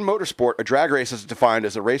 In motorsport, a drag race is defined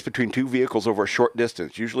as a race between two vehicles over a short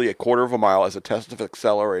distance, usually a quarter of a mile, as a test of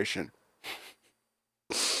acceleration.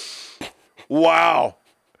 Wow.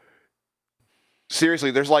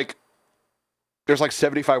 Seriously, there's like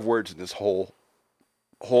 75 words in this whole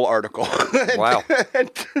article. Wow.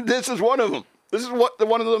 And this is one of them. This is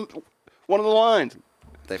one of the lines.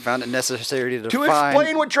 They found it necessary to To define...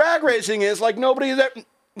 explain what drag racing is, like nobody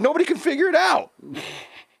can figure it out.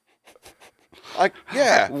 Like,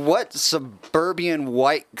 yeah. What suburban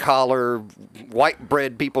white-collar,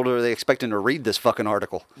 white-bread people are they expecting to read this fucking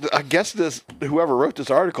article? I guess whoever wrote this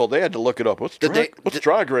article, they had to look it up. What's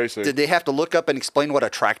drag racing? Did they have to look up and explain what a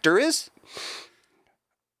tractor is?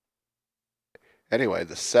 Anyway,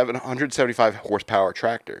 the 775 horsepower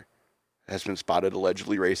tractor has been spotted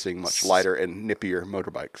allegedly racing much lighter and nippier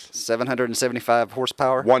motorbikes. 775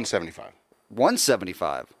 horsepower? 175.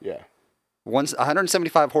 175. Yeah.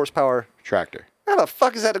 175 horsepower Tractor. How the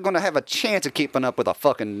fuck is that going to have a chance of keeping up with a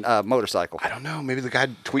fucking motorcycle? I don't know. Maybe the guy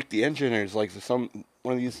tweaked the engine, or it's like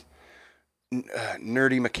one of these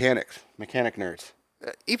nerdy mechanic nerds.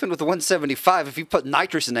 Even with the 175, if you put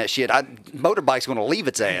nitrous in that shit, motorbike's going to leave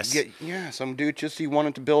its ass. Yeah, some dude he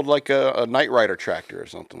wanted to build like a Knight Rider tractor or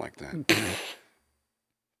something like that.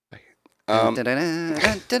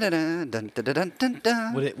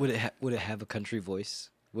 Would it have a country voice?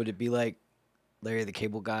 Would it be like Larry the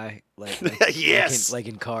Cable Guy? Yes. Like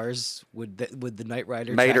in Cars? Would the Knight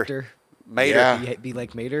Rider Mater. tractor Yeah. be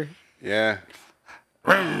like Mater? Yeah.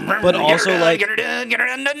 But also like Get her done, get her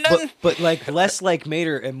done. but like less like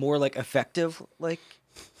Mater and more like effective like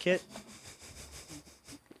Kit.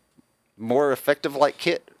 More effective like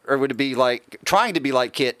Kit? Or would it be like trying to be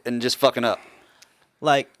like Kit and just fucking up?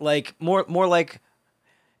 Like more like,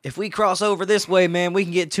 if we cross over this way, man, we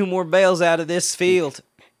can get 2 more bales out of this field.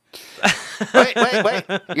 Wait.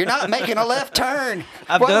 You're not making a left turn.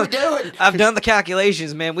 What are we doing? I've done the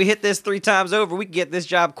calculations, man. We hit this 3 times over. We can get this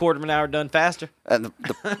job quarter of an hour done faster. And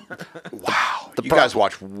Wow. You guys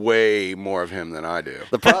watch way more of him than I do.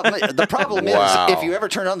 the problem Wow. is, if you ever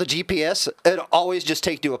turn on the GPS, it'll always just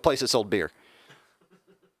take you to a place that sold beer.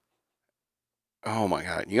 Oh my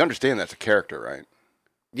God. You understand that's a character, right?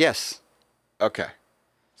 Yes. Okay.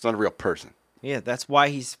 It's not a real person. Yeah, that's why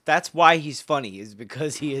he's funny, is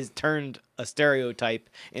because he has turned a stereotype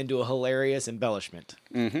into a hilarious embellishment.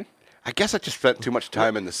 Mm-hmm. I guess I just spent too much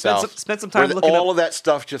time in the South. Spent some time where looking all up. of that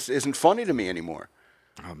stuff just isn't funny to me anymore.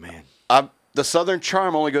 Oh man. The Southern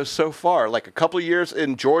charm only goes so far. Like a couple of years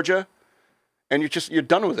in Georgia, and you're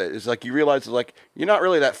done with it. It's like you realize like you're not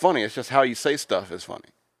really that funny. It's just how you say stuff is funny.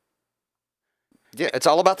 Yeah, it's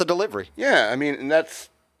all about the delivery. Yeah, I mean, and I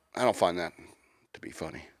don't find that to be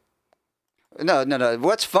funny. No.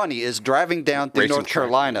 What's funny is driving down through Racing North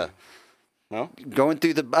Carolina, No? going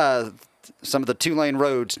through some of the 2-lane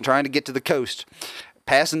roads, trying to get to the coast,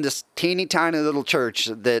 passing this teeny tiny little church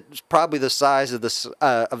that's probably the size of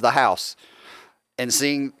the house, and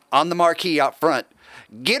seeing on the marquee out front,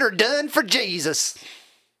 "Get her done for Jesus."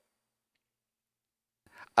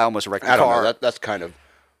 I almost wrecked the I don't car. know.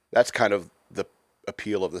 That's kind of the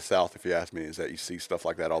appeal of the South, if you ask me, is that you see stuff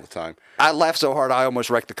like that all the time. I laughed so hard I almost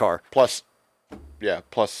wrecked the car. Plus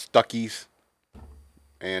Stuckey's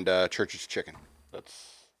and Church's Chicken.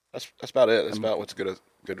 That's about it. That's about what's good of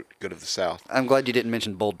the South. I'm glad you didn't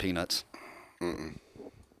mention boiled peanuts. I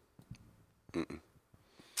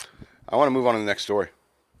want to move on to the next story.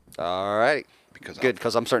 All right. Because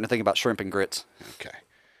Because I'm starting to think about shrimp and grits. Okay.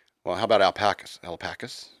 Well, how about alpacas?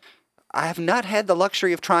 Alpacas? I have not had the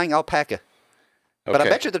luxury of trying alpaca, but I Okay.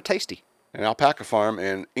 bet you they're tasty. An alpaca farm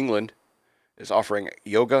in England is offering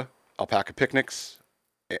yoga, alpaca picnics,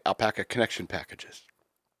 alpaca connection packages.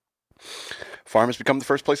 Farm has become the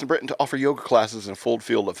first place in Britain to offer yoga classes in a full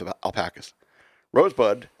field of alpacas.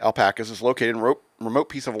 Rosebud Alpacas is located in a remote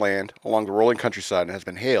piece of land along the rolling countryside and has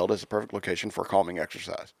been hailed as the perfect location for calming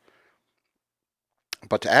exercise.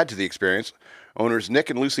 But to add to the experience, owners Nick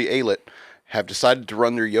and Lucy Aylett have decided to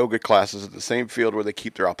run their yoga classes at the same field where they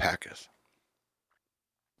keep their alpacas.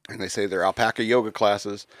 And they say their alpaca yoga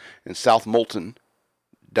classes in South Molton,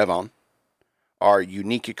 Devon, are a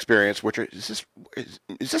unique experience. Is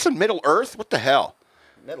this in Middle Earth? What the hell?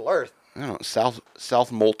 Middle Earth. I don't know. South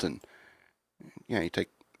Molton. Yeah, you take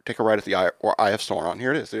a right at the IF Sauron.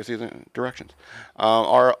 Here it is. There's the directions.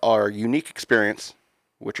 Our unique experience,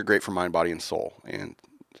 which are great for mind, body, and soul, and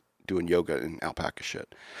doing yoga and alpaca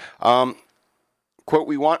shit. Quote,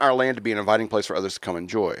 "We want our land to be an inviting place for others to come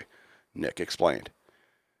enjoy," Nick explained.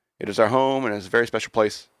 "It is our home and it is a very special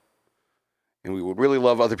place, and we would really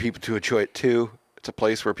love other people to enjoy it too. It's a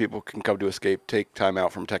place where people can come to escape, take time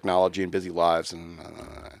out from technology and busy lives." And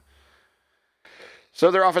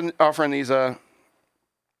So they're often offering these. Their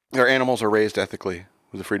animals are raised ethically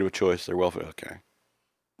with the freedom of choice. Their welfare. Okay.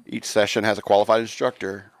 Each session has a qualified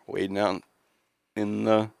instructor wading out in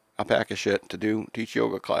the alpaca shit to teach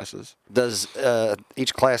yoga classes. Does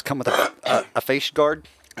each class come with a face guard?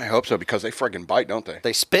 I hope so, because they friggin' bite, don't they?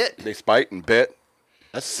 They spit. They spite and bit.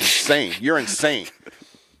 That's insane. You're insane.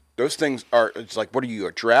 Those things are, it's like, what are you,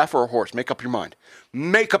 a giraffe or a horse? Make up your mind.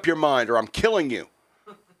 Make up your mind or I'm killing you.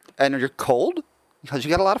 And you're cold? Because you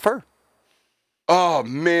got a lot of fur. Oh,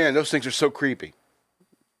 man, those things are so creepy.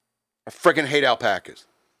 I friggin' hate alpacas.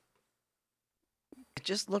 It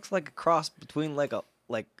just looks like a cross between like a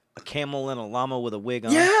camel and a llama with a wig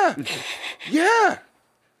on. Yeah. Yeah.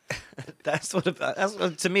 That's what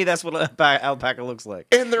to me. That's what an alpaca looks like.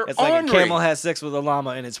 And they're it's like ornery. a camel has sex with a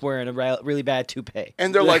llama and it's wearing a really bad toupee.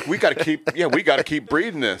 And they're like, we got to keep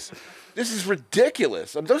breeding this. This is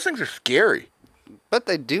ridiculous. Those things are scary. But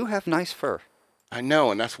they do have nice fur. I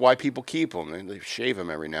know, and that's why people keep them. They shave them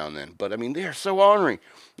every now and then. But I mean, they are so ornery,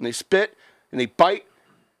 and they spit and they bite.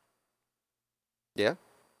 Yeah.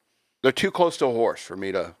 They're too close to a horse for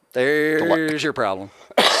me to. There's your problem.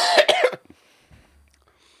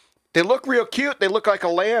 They look real cute. They look like a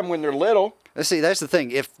lamb when they're little. See, that's the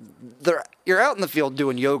thing. If you're out in the field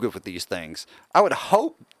doing yoga with these things, I would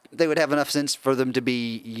hope they would have enough sense for them to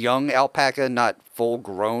be young alpaca, not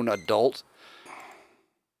full-grown adult.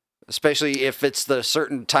 Especially if it's the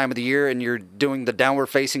certain time of the year and you're doing the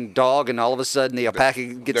downward-facing dog, and all of a sudden the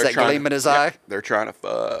alpaca gets that gleam in his eye. They're trying to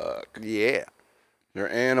fuck. Yeah. They're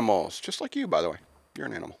animals, just like you, by the way. You're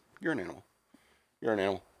an animal. You're an animal. You're an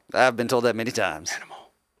animal. I've been told that many times. Animal.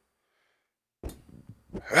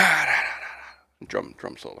 Drum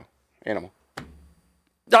solo. Animal.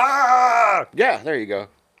 Ah! Yeah, there you go.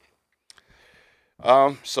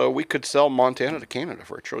 So we could sell Montana to Canada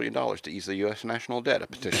for $1 trillion to ease the U.S. national debt, a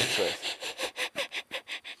petition says.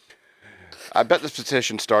 I bet this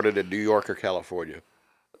petition started in New York or California.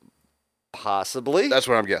 Possibly. That's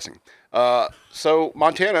what I'm guessing. So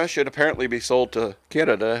Montana should apparently be sold to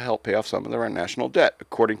Canada to help pay off some of their national debt,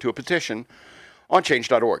 according to a petition on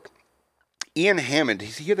change.org. Ian Hammond,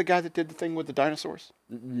 is he the guy that did the thing with the dinosaurs?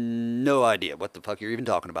 No idea what the fuck you're even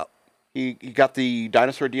talking about. He got the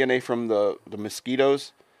dinosaur DNA from the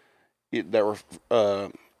mosquitoes that were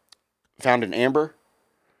found in amber.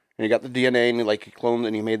 And he got the DNA and he cloned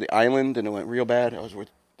and he made the island and it went real bad. Did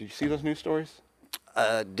you see those news stories?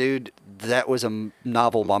 Dude, that was a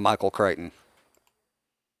novel by Michael Crichton.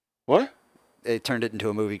 What? They turned it into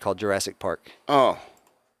a movie called Jurassic Park. Oh,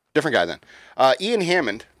 different guy then. Ian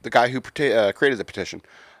Hammond, the guy who created the petition,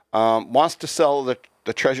 wants to sell the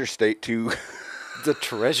treasure state to... The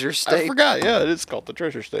treasure state? I forgot. Yeah, it is called the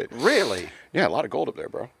treasure state. Really? Yeah, a lot of gold up there,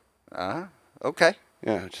 bro. Okay.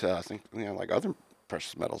 Yeah, it's, I think like other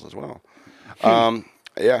precious metals as well.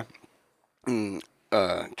 Yeah.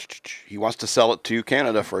 He wants to sell it to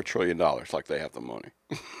Canada for $1 trillion, like they have the money.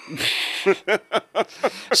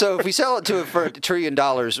 So if we sell it to it for $1 trillion,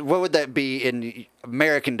 what would that be in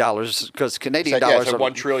American dollars? Because Canadian dollars are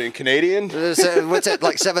 1 trillion Canadian. What's that,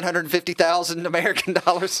 like 750,000 American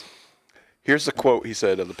dollars? Here's the quote he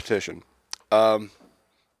said of the petition. We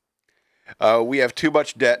have too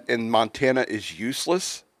much debt and Montana is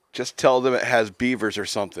useless. Just tell them it has beavers or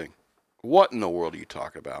something. What in the world are you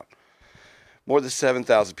talking about? More than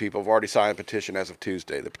 7,000 people have already signed a petition as of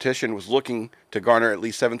Tuesday. The petition was looking to garner at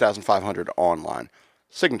least 7,500 online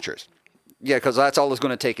signatures. Yeah, because that's all it's going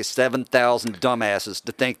to take is 7,000 dumbasses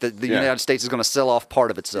to think that the United States is going to sell off part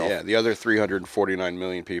of itself. Yeah, the other 349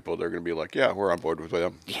 million people, they're going to be like, yeah, we're on board with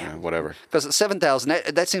them. Yeah, whatever. Because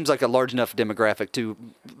 7,000, that seems like a large enough demographic to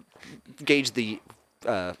gauge the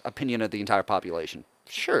opinion of the entire population.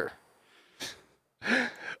 Sure.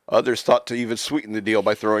 Others thought to even sweeten the deal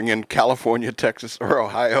by throwing in California, Texas, or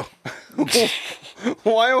Ohio.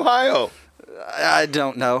 Why Ohio? I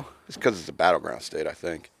don't know. It's because it's a battleground state, I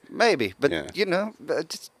think. Maybe, but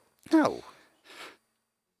just no.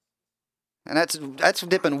 And that's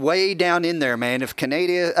dipping way down in there, man. If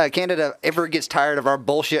Canada ever gets tired of our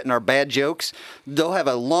bullshit and our bad jokes, they'll have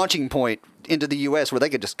a launching point into the U.S. where they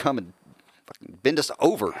could just come and fucking bend us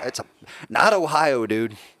over. Not Ohio,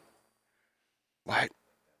 dude. Why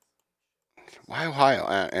Ohio?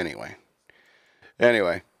 Anyway,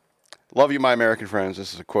 love you, my American friends.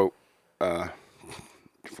 This is a quote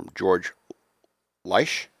from George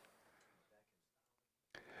Leish.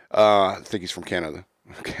 I think he's from Canada.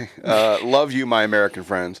 Okay. Love you, my American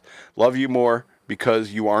friends. Love you more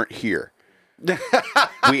because you aren't here.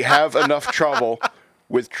 We have enough trouble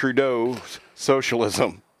with Trudeau's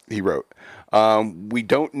socialism, he wrote. We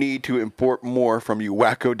don't need to import more from you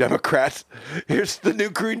wacko Democrats. Here's the new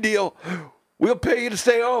Green Deal. We'll pay you to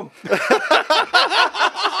stay home.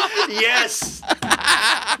 Yes.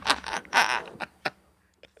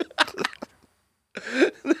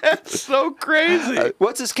 That's so crazy.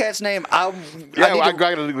 What's this cat's name? I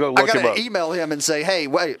gotta go look him up. email him and say, hey,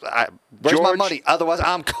 wait, where's my George- money? Otherwise,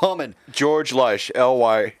 I'm coming. George Lyche,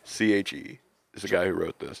 Lyche, is the guy who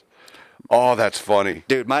wrote this. Oh, that's funny.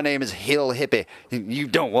 Dude, my name is Hill Hippie. You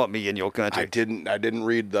don't want me in your country. I didn't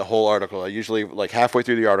read the whole article. I usually like halfway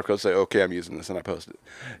through the article say, okay, I'm using this, and I post it.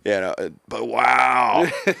 But wow,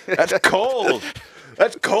 that's cold.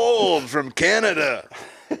 That's cold from Canada.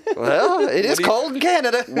 Well, it is cold in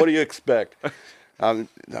Canada. What do you expect? I'm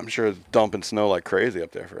sure it's dumping snow like crazy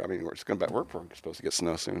up there. We're supposed to get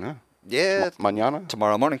snow soon, huh? Yeah. Mañana?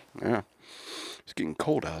 Tomorrow morning. Yeah. It's getting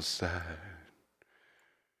cold outside.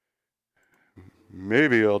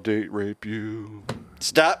 Maybe I'll date rape you.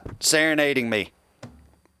 Stop serenading me.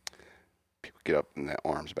 People get up in their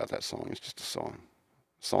arms about that song. It's just a song.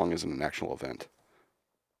 The song isn't an actual event.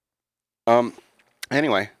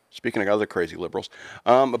 Anyway, speaking of other crazy liberals,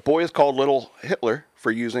 a boy is called Little Hitler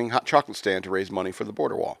for using hot chocolate stand to raise money for the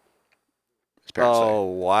border wall. His parents say.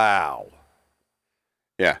 Wow.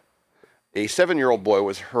 Yeah. A 7-year-old boy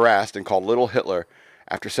was harassed and called Little Hitler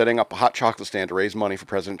after setting up a hot chocolate stand to raise money for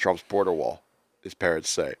President Trump's border wall, his parents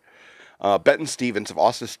say. Benton Stevens of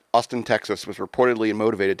Austin, Texas, was reportedly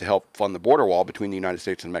motivated to help fund the border wall between the United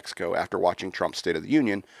States and Mexico after watching Trump's State of the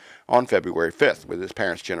Union on February 5th with his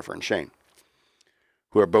parents, Jennifer and Shane,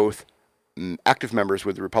 who are both active members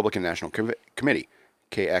with the Republican National Committee,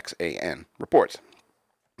 KXAN, reports.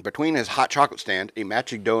 Between his hot chocolate stand, a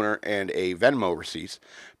matching donor, and a Venmo receipts,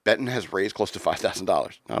 Benton has raised close to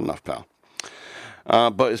 $5,000. Not enough, pal.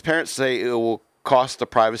 But his parents say it will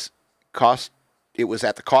it was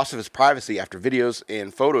at the cost of his privacy after videos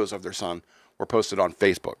and photos of their son were posted on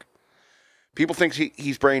Facebook. People think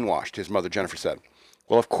he's brainwashed, his mother Jennifer said.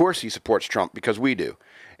 Well, of course he supports Trump because we do.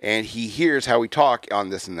 And he hears how we talk on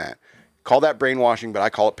this and that. Call that brainwashing, but I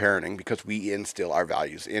call it parenting because we instill our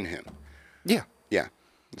values in him. Yeah. Yeah,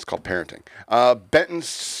 it's called parenting. Benton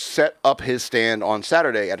set up his stand on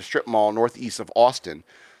Saturday at a strip mall northeast of Austin.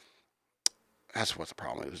 That's what's the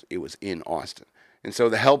problem. It was in Austin. And so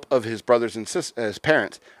the help of his brothers and his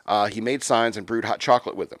parents, he made signs and brewed hot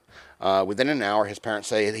chocolate with them. Within an hour, his parents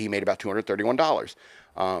say that he made about $231,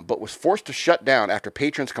 but was forced to shut down after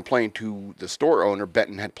patrons complained to the store owner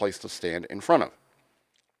Benton had placed the stand in front of.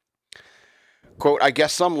 Quote, I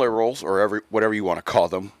guess some liberals, or whatever you want to call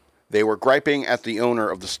them, they were griping at the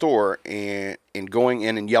owner of the store and going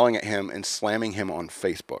in and yelling at him and slamming him on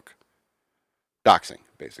Facebook. Doxing,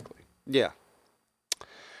 basically. Yeah.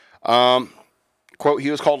 Quote,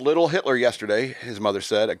 he was called Little Hitler yesterday, his mother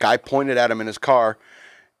said. A guy pointed at him in his car,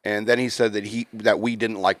 and then he said that we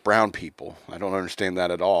didn't like brown people. I don't understand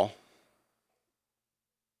that at all.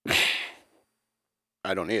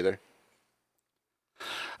 I don't either.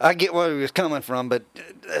 I get where he was coming from, but...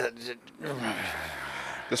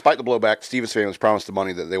 Despite the blowback, Stevens family has promised the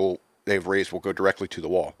money that they've raised will go directly to the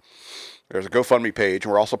wall. There's a GoFundMe page,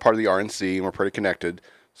 and we're also part of the RNC, and we're pretty connected.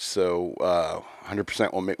 So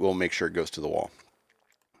 100% we'll make sure it goes to the wall.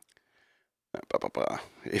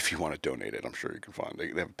 If you want to donate it, I'm sure you can find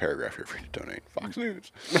it. They have a paragraph here for you to donate. Fox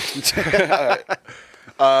News.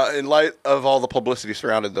 In light of all the publicity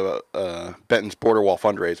surrounding the Benton's border wall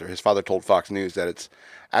fundraiser, his father told Fox News that it's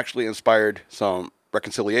actually inspired some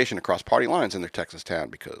reconciliation across party lines in their Texas town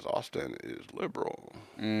because Austin is liberal.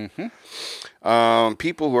 Mm-hmm.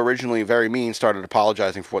 People who were originally very mean started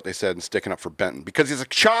apologizing for what they said and sticking up for Benton because he's a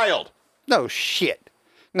child. No shit.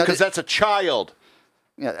 Because that's a child.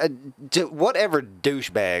 Yeah, whatever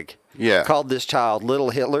douchebag Yeah. called this child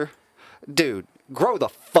Little Hitler, dude, grow the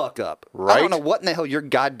fuck up. Right? I don't know what in the hell your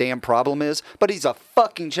goddamn problem is, but he's a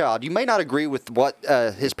fucking child. You may not agree with what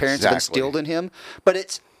his parents have Exactly. instilled in him, but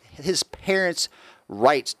it's his parents'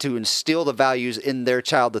 right to instill the values in their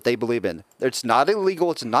child that they believe in. It's not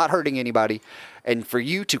illegal. It's not hurting anybody. And for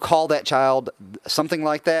you to call that child something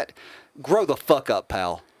like that, grow the fuck up,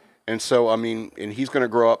 pal. And so, I mean, and he's going to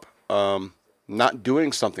grow up not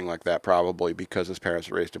doing something like that probably because his parents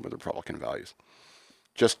raised him with Republican values.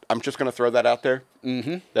 I'm just going to throw that out there.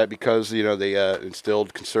 Mm-hmm. That because, they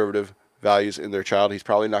instilled conservative values in their child, he's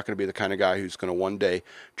probably not going to be the kind of guy who's going to one day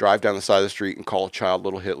drive down the side of the street and call a child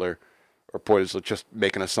Little Hitler or just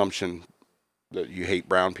make an assumption that you hate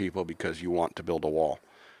brown people because you want to build a wall.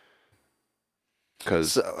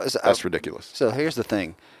 Because that's ridiculous. So here's the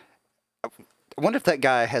thing. I wonder if that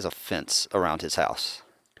guy has a fence around his house.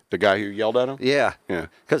 The guy who yelled at him? Yeah. Yeah.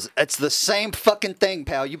 Because it's the same fucking thing,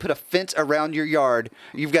 pal. You put a fence around your yard,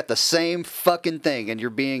 you've got the same fucking thing, and you're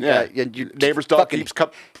being and you Neighbor's dog keeps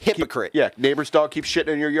hypocrite. Neighbor's dog keeps shitting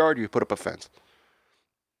in your yard. You put up a fence.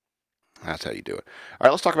 That's how you do it. All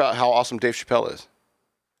right, let's talk about how awesome Dave Chappelle is.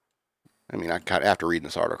 I mean, after reading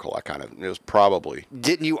this article, it was probably.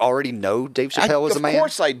 Didn't you already know Dave Chappelle was a man? Of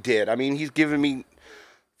course I did. I mean, he's given me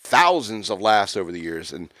thousands of laughs over the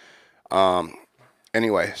years, and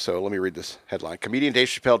anyway, so let me read this headline. Comedian Dave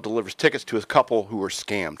Chappelle delivers tickets to a couple who were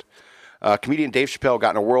scammed. Comedian Dave Chappelle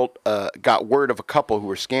got word of a couple who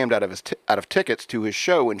were scammed out of tickets to his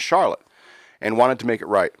show in Charlotte and wanted to make it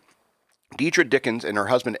right. Deidre Dickens and her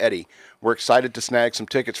husband Eddie were excited to snag some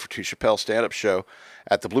tickets to Chappelle's stand-up show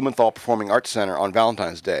at the Blumenthal Performing Arts Center on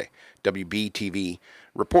Valentine's Day. WBTV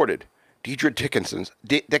reported. Deidre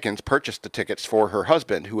Dickens purchased the tickets for her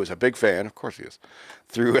husband, who is a big fan, of course he is,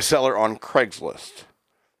 through a seller on Craigslist,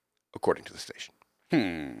 according to the station.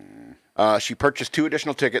 She purchased 2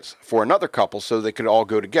 additional tickets for another couple so they could all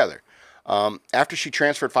go together. After she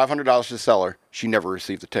transferred $500 to the seller, she never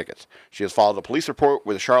received the tickets. She has filed a police report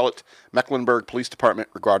with the Charlotte Mecklenburg Police Department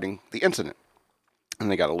regarding the incident.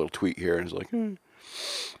 And they got a little tweet here, and it's like,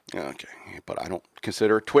 okay, but I don't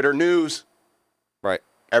consider Twitter news. Right.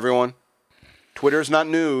 Everyone, Twitter's not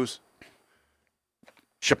news.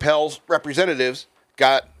 Chappelle's representatives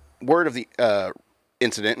got word of the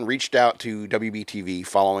incident and reached out to WBTV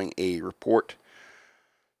following a report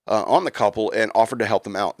on the couple and offered to help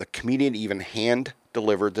them out. The comedian even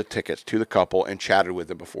hand-delivered the tickets to the couple and chatted with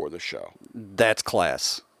them before the show. That's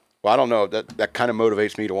class. Well, I don't know. That kind of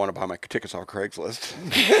motivates me to want to buy my tickets on Craigslist.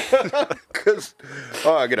 Because,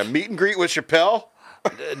 I get a meet and greet with Chappelle.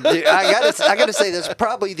 Dude, I gotta say, that's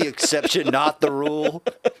probably the exception, not the rule.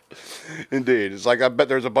 Indeed. It's like, I bet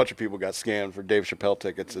there's a bunch of people got scammed for Dave Chappelle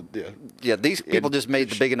tickets. And, yeah, these people just made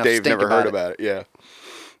the big enough Dave stink never heard about it. Yeah.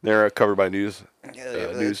 They're covered by news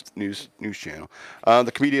channel.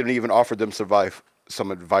 The comedian even offered them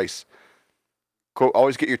some advice. Quote,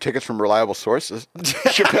 always get your tickets from reliable sources.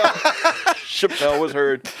 Chappelle was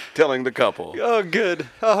heard telling the couple. Oh, good.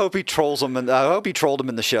 I hope he trolls them, and I hope he trolled them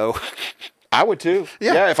in the show. I would too.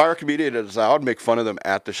 Yeah. If I were a comedian, I would make fun of them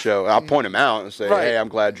at the show. I'll point them out and say, hey, I'm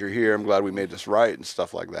glad you're here. I'm glad we made this right and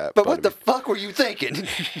stuff like that. But what the fuck were you thinking?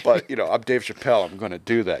 But, I'm Dave Chappelle. I'm going to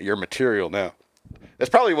do that. You're material now. That's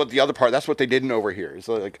probably what the other part, that's what they didn't overhear. It's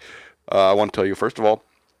like, I want to tell you, first of all,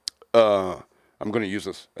 I'm going to use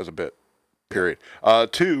this as a bit, period.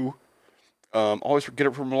 2, always get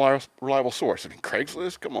it from a reliable source. I mean,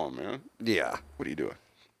 Craigslist? Come on, man. Yeah. What are you doing?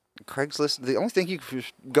 Craigslist, the only thing you could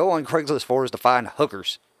go on Craigslist for is to find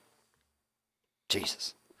hookers.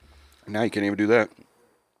 Jesus. Now you can't even do that.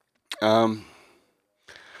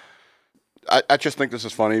 I just think this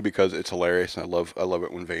is funny because it's hilarious. I love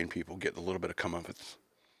it when vain people get a little bit of comeuppance.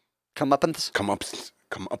 Comeuppance.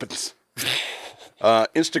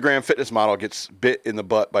 Instagram fitness model gets bit in the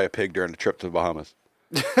butt by a pig during a trip to the Bahamas.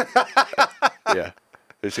 Yeah.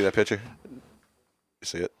 Did you see that picture? You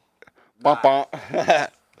see it? Nah.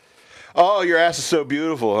 Oh, your ass is so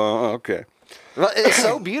beautiful, huh? Okay. Well, it's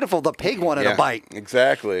so beautiful. The pig wanted a bite.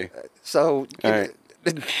 Exactly. So, all right.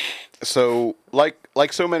 So, like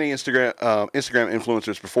so many Instagram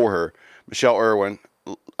influencers before her, Michelle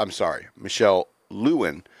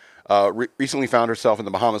Lewin, recently found herself in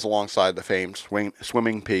the Bahamas alongside the famed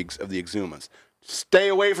swimming pigs of the Exumas. Stay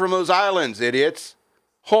away from those islands, idiots!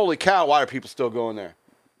 Holy cow! Why are people still going there?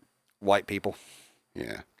 White people.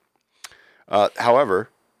 Yeah. However,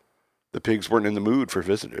 the pigs weren't in the mood for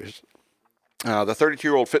visitors. The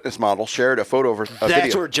 32-year-old fitness model shared a photo of her.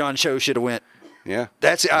 That's where John Cho should have went. Yeah.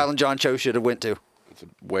 That's the island John Cho should have went to. It's a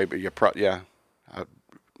way, but you're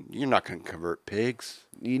you're not going to convert pigs.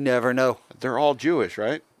 You never know. They're all Jewish,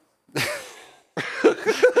 right? Is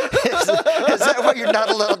that why you're not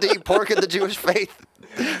allowed to eat pork in the Jewish faith?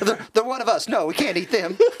 They're one of us. No, we can't eat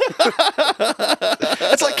them.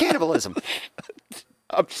 It's like cannibalism.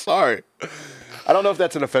 I'm sorry. I don't know if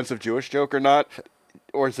that's an offensive Jewish joke or not,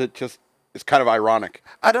 or is it just, it's kind of ironic.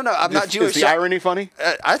 I don't know. I'm not Jewish. Is the irony funny?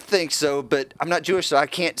 I think so, but I'm not Jewish, so I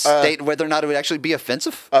can't state whether or not it would actually be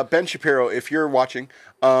offensive. Ben Shapiro, if you're watching,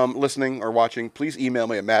 listening or watching, please email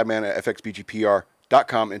me at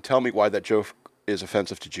madman@fxbgpr.com and tell me why that joke is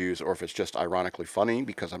offensive to Jews, or if it's just ironically funny,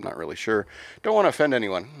 because I'm not really sure. Don't want to offend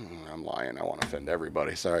anyone. I'm lying. I want to offend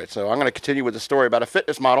everybody. Sorry. So I'm going to continue with the story about a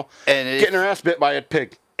fitness model getting her ass bit by a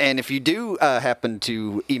pig. And if you do happen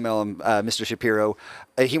to email him, Mr. Shapiro,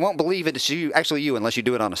 he won't believe it's you unless you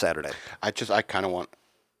do it on a Saturday. I kind of want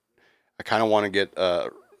to get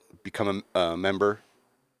become a member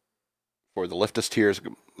for the Lift Us Tears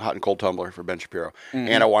hot and cold tumbler for Ben Shapiro,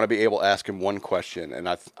 and I want to be able to ask him one question. And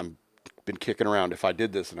I'm been kicking around, if I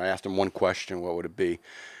did this and I asked him one question, what would it be?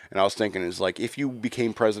 And I was thinking, is like, if you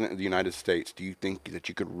became president of the United States, do you think that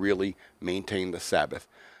you could really maintain the Sabbath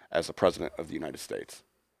as the president of the United States?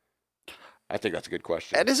 I think that's a good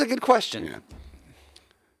question. That is a good question. Yeah.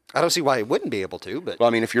 I don't see why he wouldn't be able to, but Well,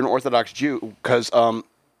 I mean, if you're an Orthodox Jew, because,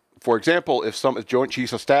 for example, if Joint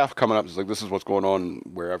Chiefs of Staff coming up is like, this is what's going on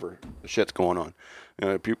wherever the shit's going on.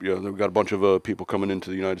 People, they've got a bunch of people coming into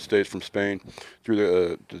the United States from Spain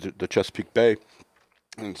through the Chesapeake Bay,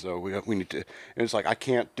 and so we need to. And it's like, I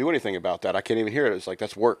can't do anything about that. I can't even hear it. It's like,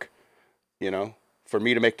 that's work, for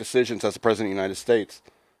me to make decisions as the president of the United States.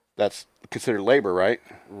 That's considered labor, right?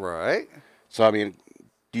 Right. So I mean,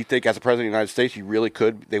 do you think as a president of the United States,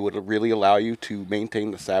 they would really allow you to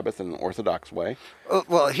maintain the Sabbath in an Orthodox way?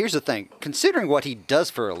 Well, here's the thing. Considering what he does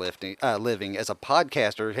for a living as a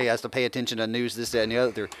podcaster, he has to pay attention to news, this, that, and the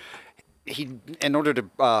other. In order to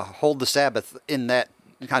hold the Sabbath in that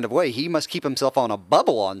kind of way, he must keep himself on a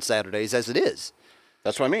bubble on Saturdays as it is.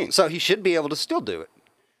 That's what I mean. So he should be able to still do it.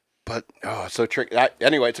 But, it's so tricky.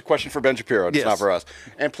 Anyway, it's a question for Ben Shapiro. It's not for us.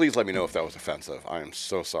 And please let me know if that was offensive. I am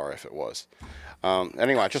so sorry if it was.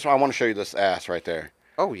 Anyway, I want to show you this ass right there.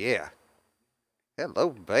 Oh, yeah. Hello,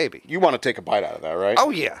 baby. You want to take a bite out of that, right?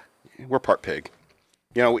 Oh, yeah. We're part pig.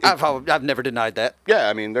 I've never denied that. Yeah,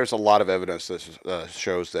 I mean, there's a lot of evidence that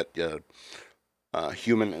shows that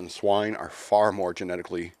human and swine are far more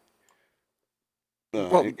genetically...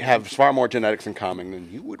 have far more genetics in common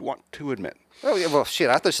than you would want to admit. Oh, yeah, well, shit,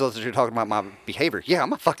 I thought you were talking about my behavior. Yeah,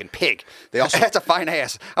 I'm a fucking pig. That's a fine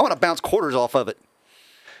ass. I want to bounce quarters off of it.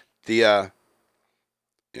 Yeah.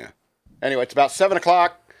 Anyway, it's about 7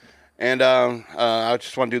 o'clock, and I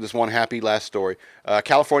just want to do this one happy last story.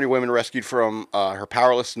 California woman rescued from her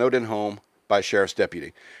powerless, snowed-in home by a sheriff's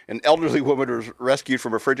deputy. An elderly woman was rescued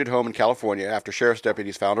from her frigid home in California after sheriff's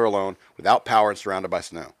deputies found her alone, without power and surrounded by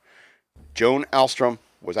snow. Joan Alstrom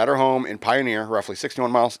was at her home in Pioneer, roughly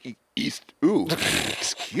 61 miles east. Ooh,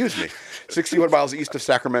 excuse me. 61 miles east of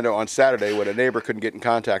Sacramento on Saturday when a neighbor couldn't get in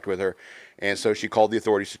contact with her, and so she called the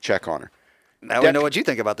authorities to check on her. Now we know what you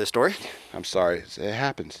think about this story. I'm sorry. It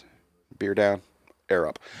happens. Beer down, air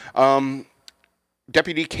up.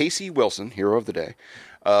 Deputy Casey Wilson, hero of the day,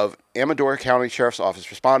 of Amador County Sheriff's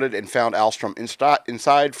Office responded and found Alstrom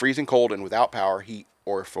inside, freezing cold and without power, heat,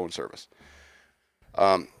 or phone service.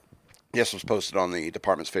 This was posted on the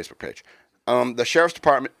department's Facebook page.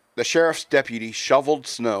 The sheriff's deputy shoveled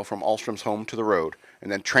snow from Alstrom's home to the road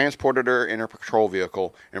and then transported her in her patrol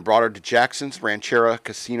vehicle and brought her to Jackson's Ranchera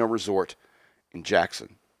Casino Resort in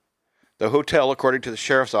Jackson. The hotel, according to the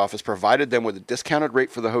sheriff's office, provided them with a discounted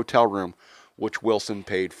rate for the hotel room, which Wilson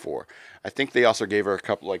paid for. I think they also gave her a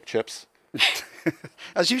couple chips.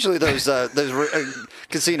 As usually those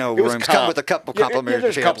casino rooms come with a couple complimentary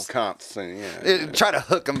there's chips. A couple comps. Try to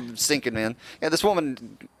hook them sinking in. Yeah, this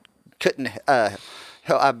woman couldn't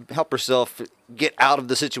help herself get out of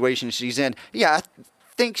the situation she's in. Yeah, I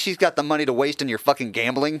think she's got the money to waste in your fucking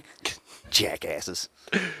gambling. Jackasses.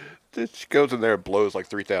 She goes in there and blows like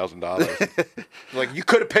 $3,000. Like, you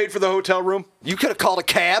could have paid for the hotel room. You could have called a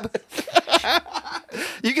cab.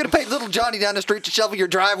 You could have paid little Johnny down the street to shovel your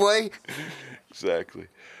driveway. Exactly.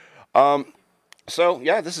 So,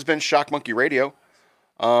 yeah, this has been Shock Monkey Radio.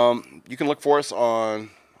 You can look for us on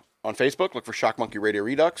Facebook. Look for Shock Monkey Radio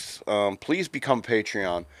Redux. Please become a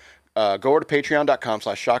Patreon. Go over to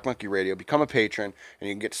patreon.com/shockmonkeyradio. Become a patron, and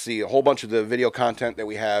you can get to see a whole bunch of the video content that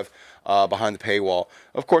we have behind the paywall.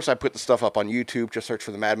 Of course, I put the stuff up on YouTube. Just search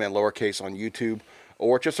for the Madman Lowercase on YouTube,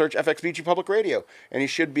 or just search FXBG Public Radio, and you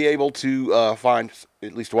should be able to find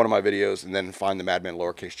at least one of my videos, and then find the Madman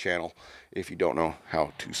Lowercase channel if you don't know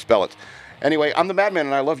how to spell it. Anyway, I'm the Madman,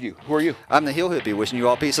 and I love you. Who are you? I'm the Heel Hippie, wishing you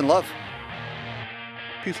all peace and love.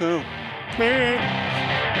 Peace out.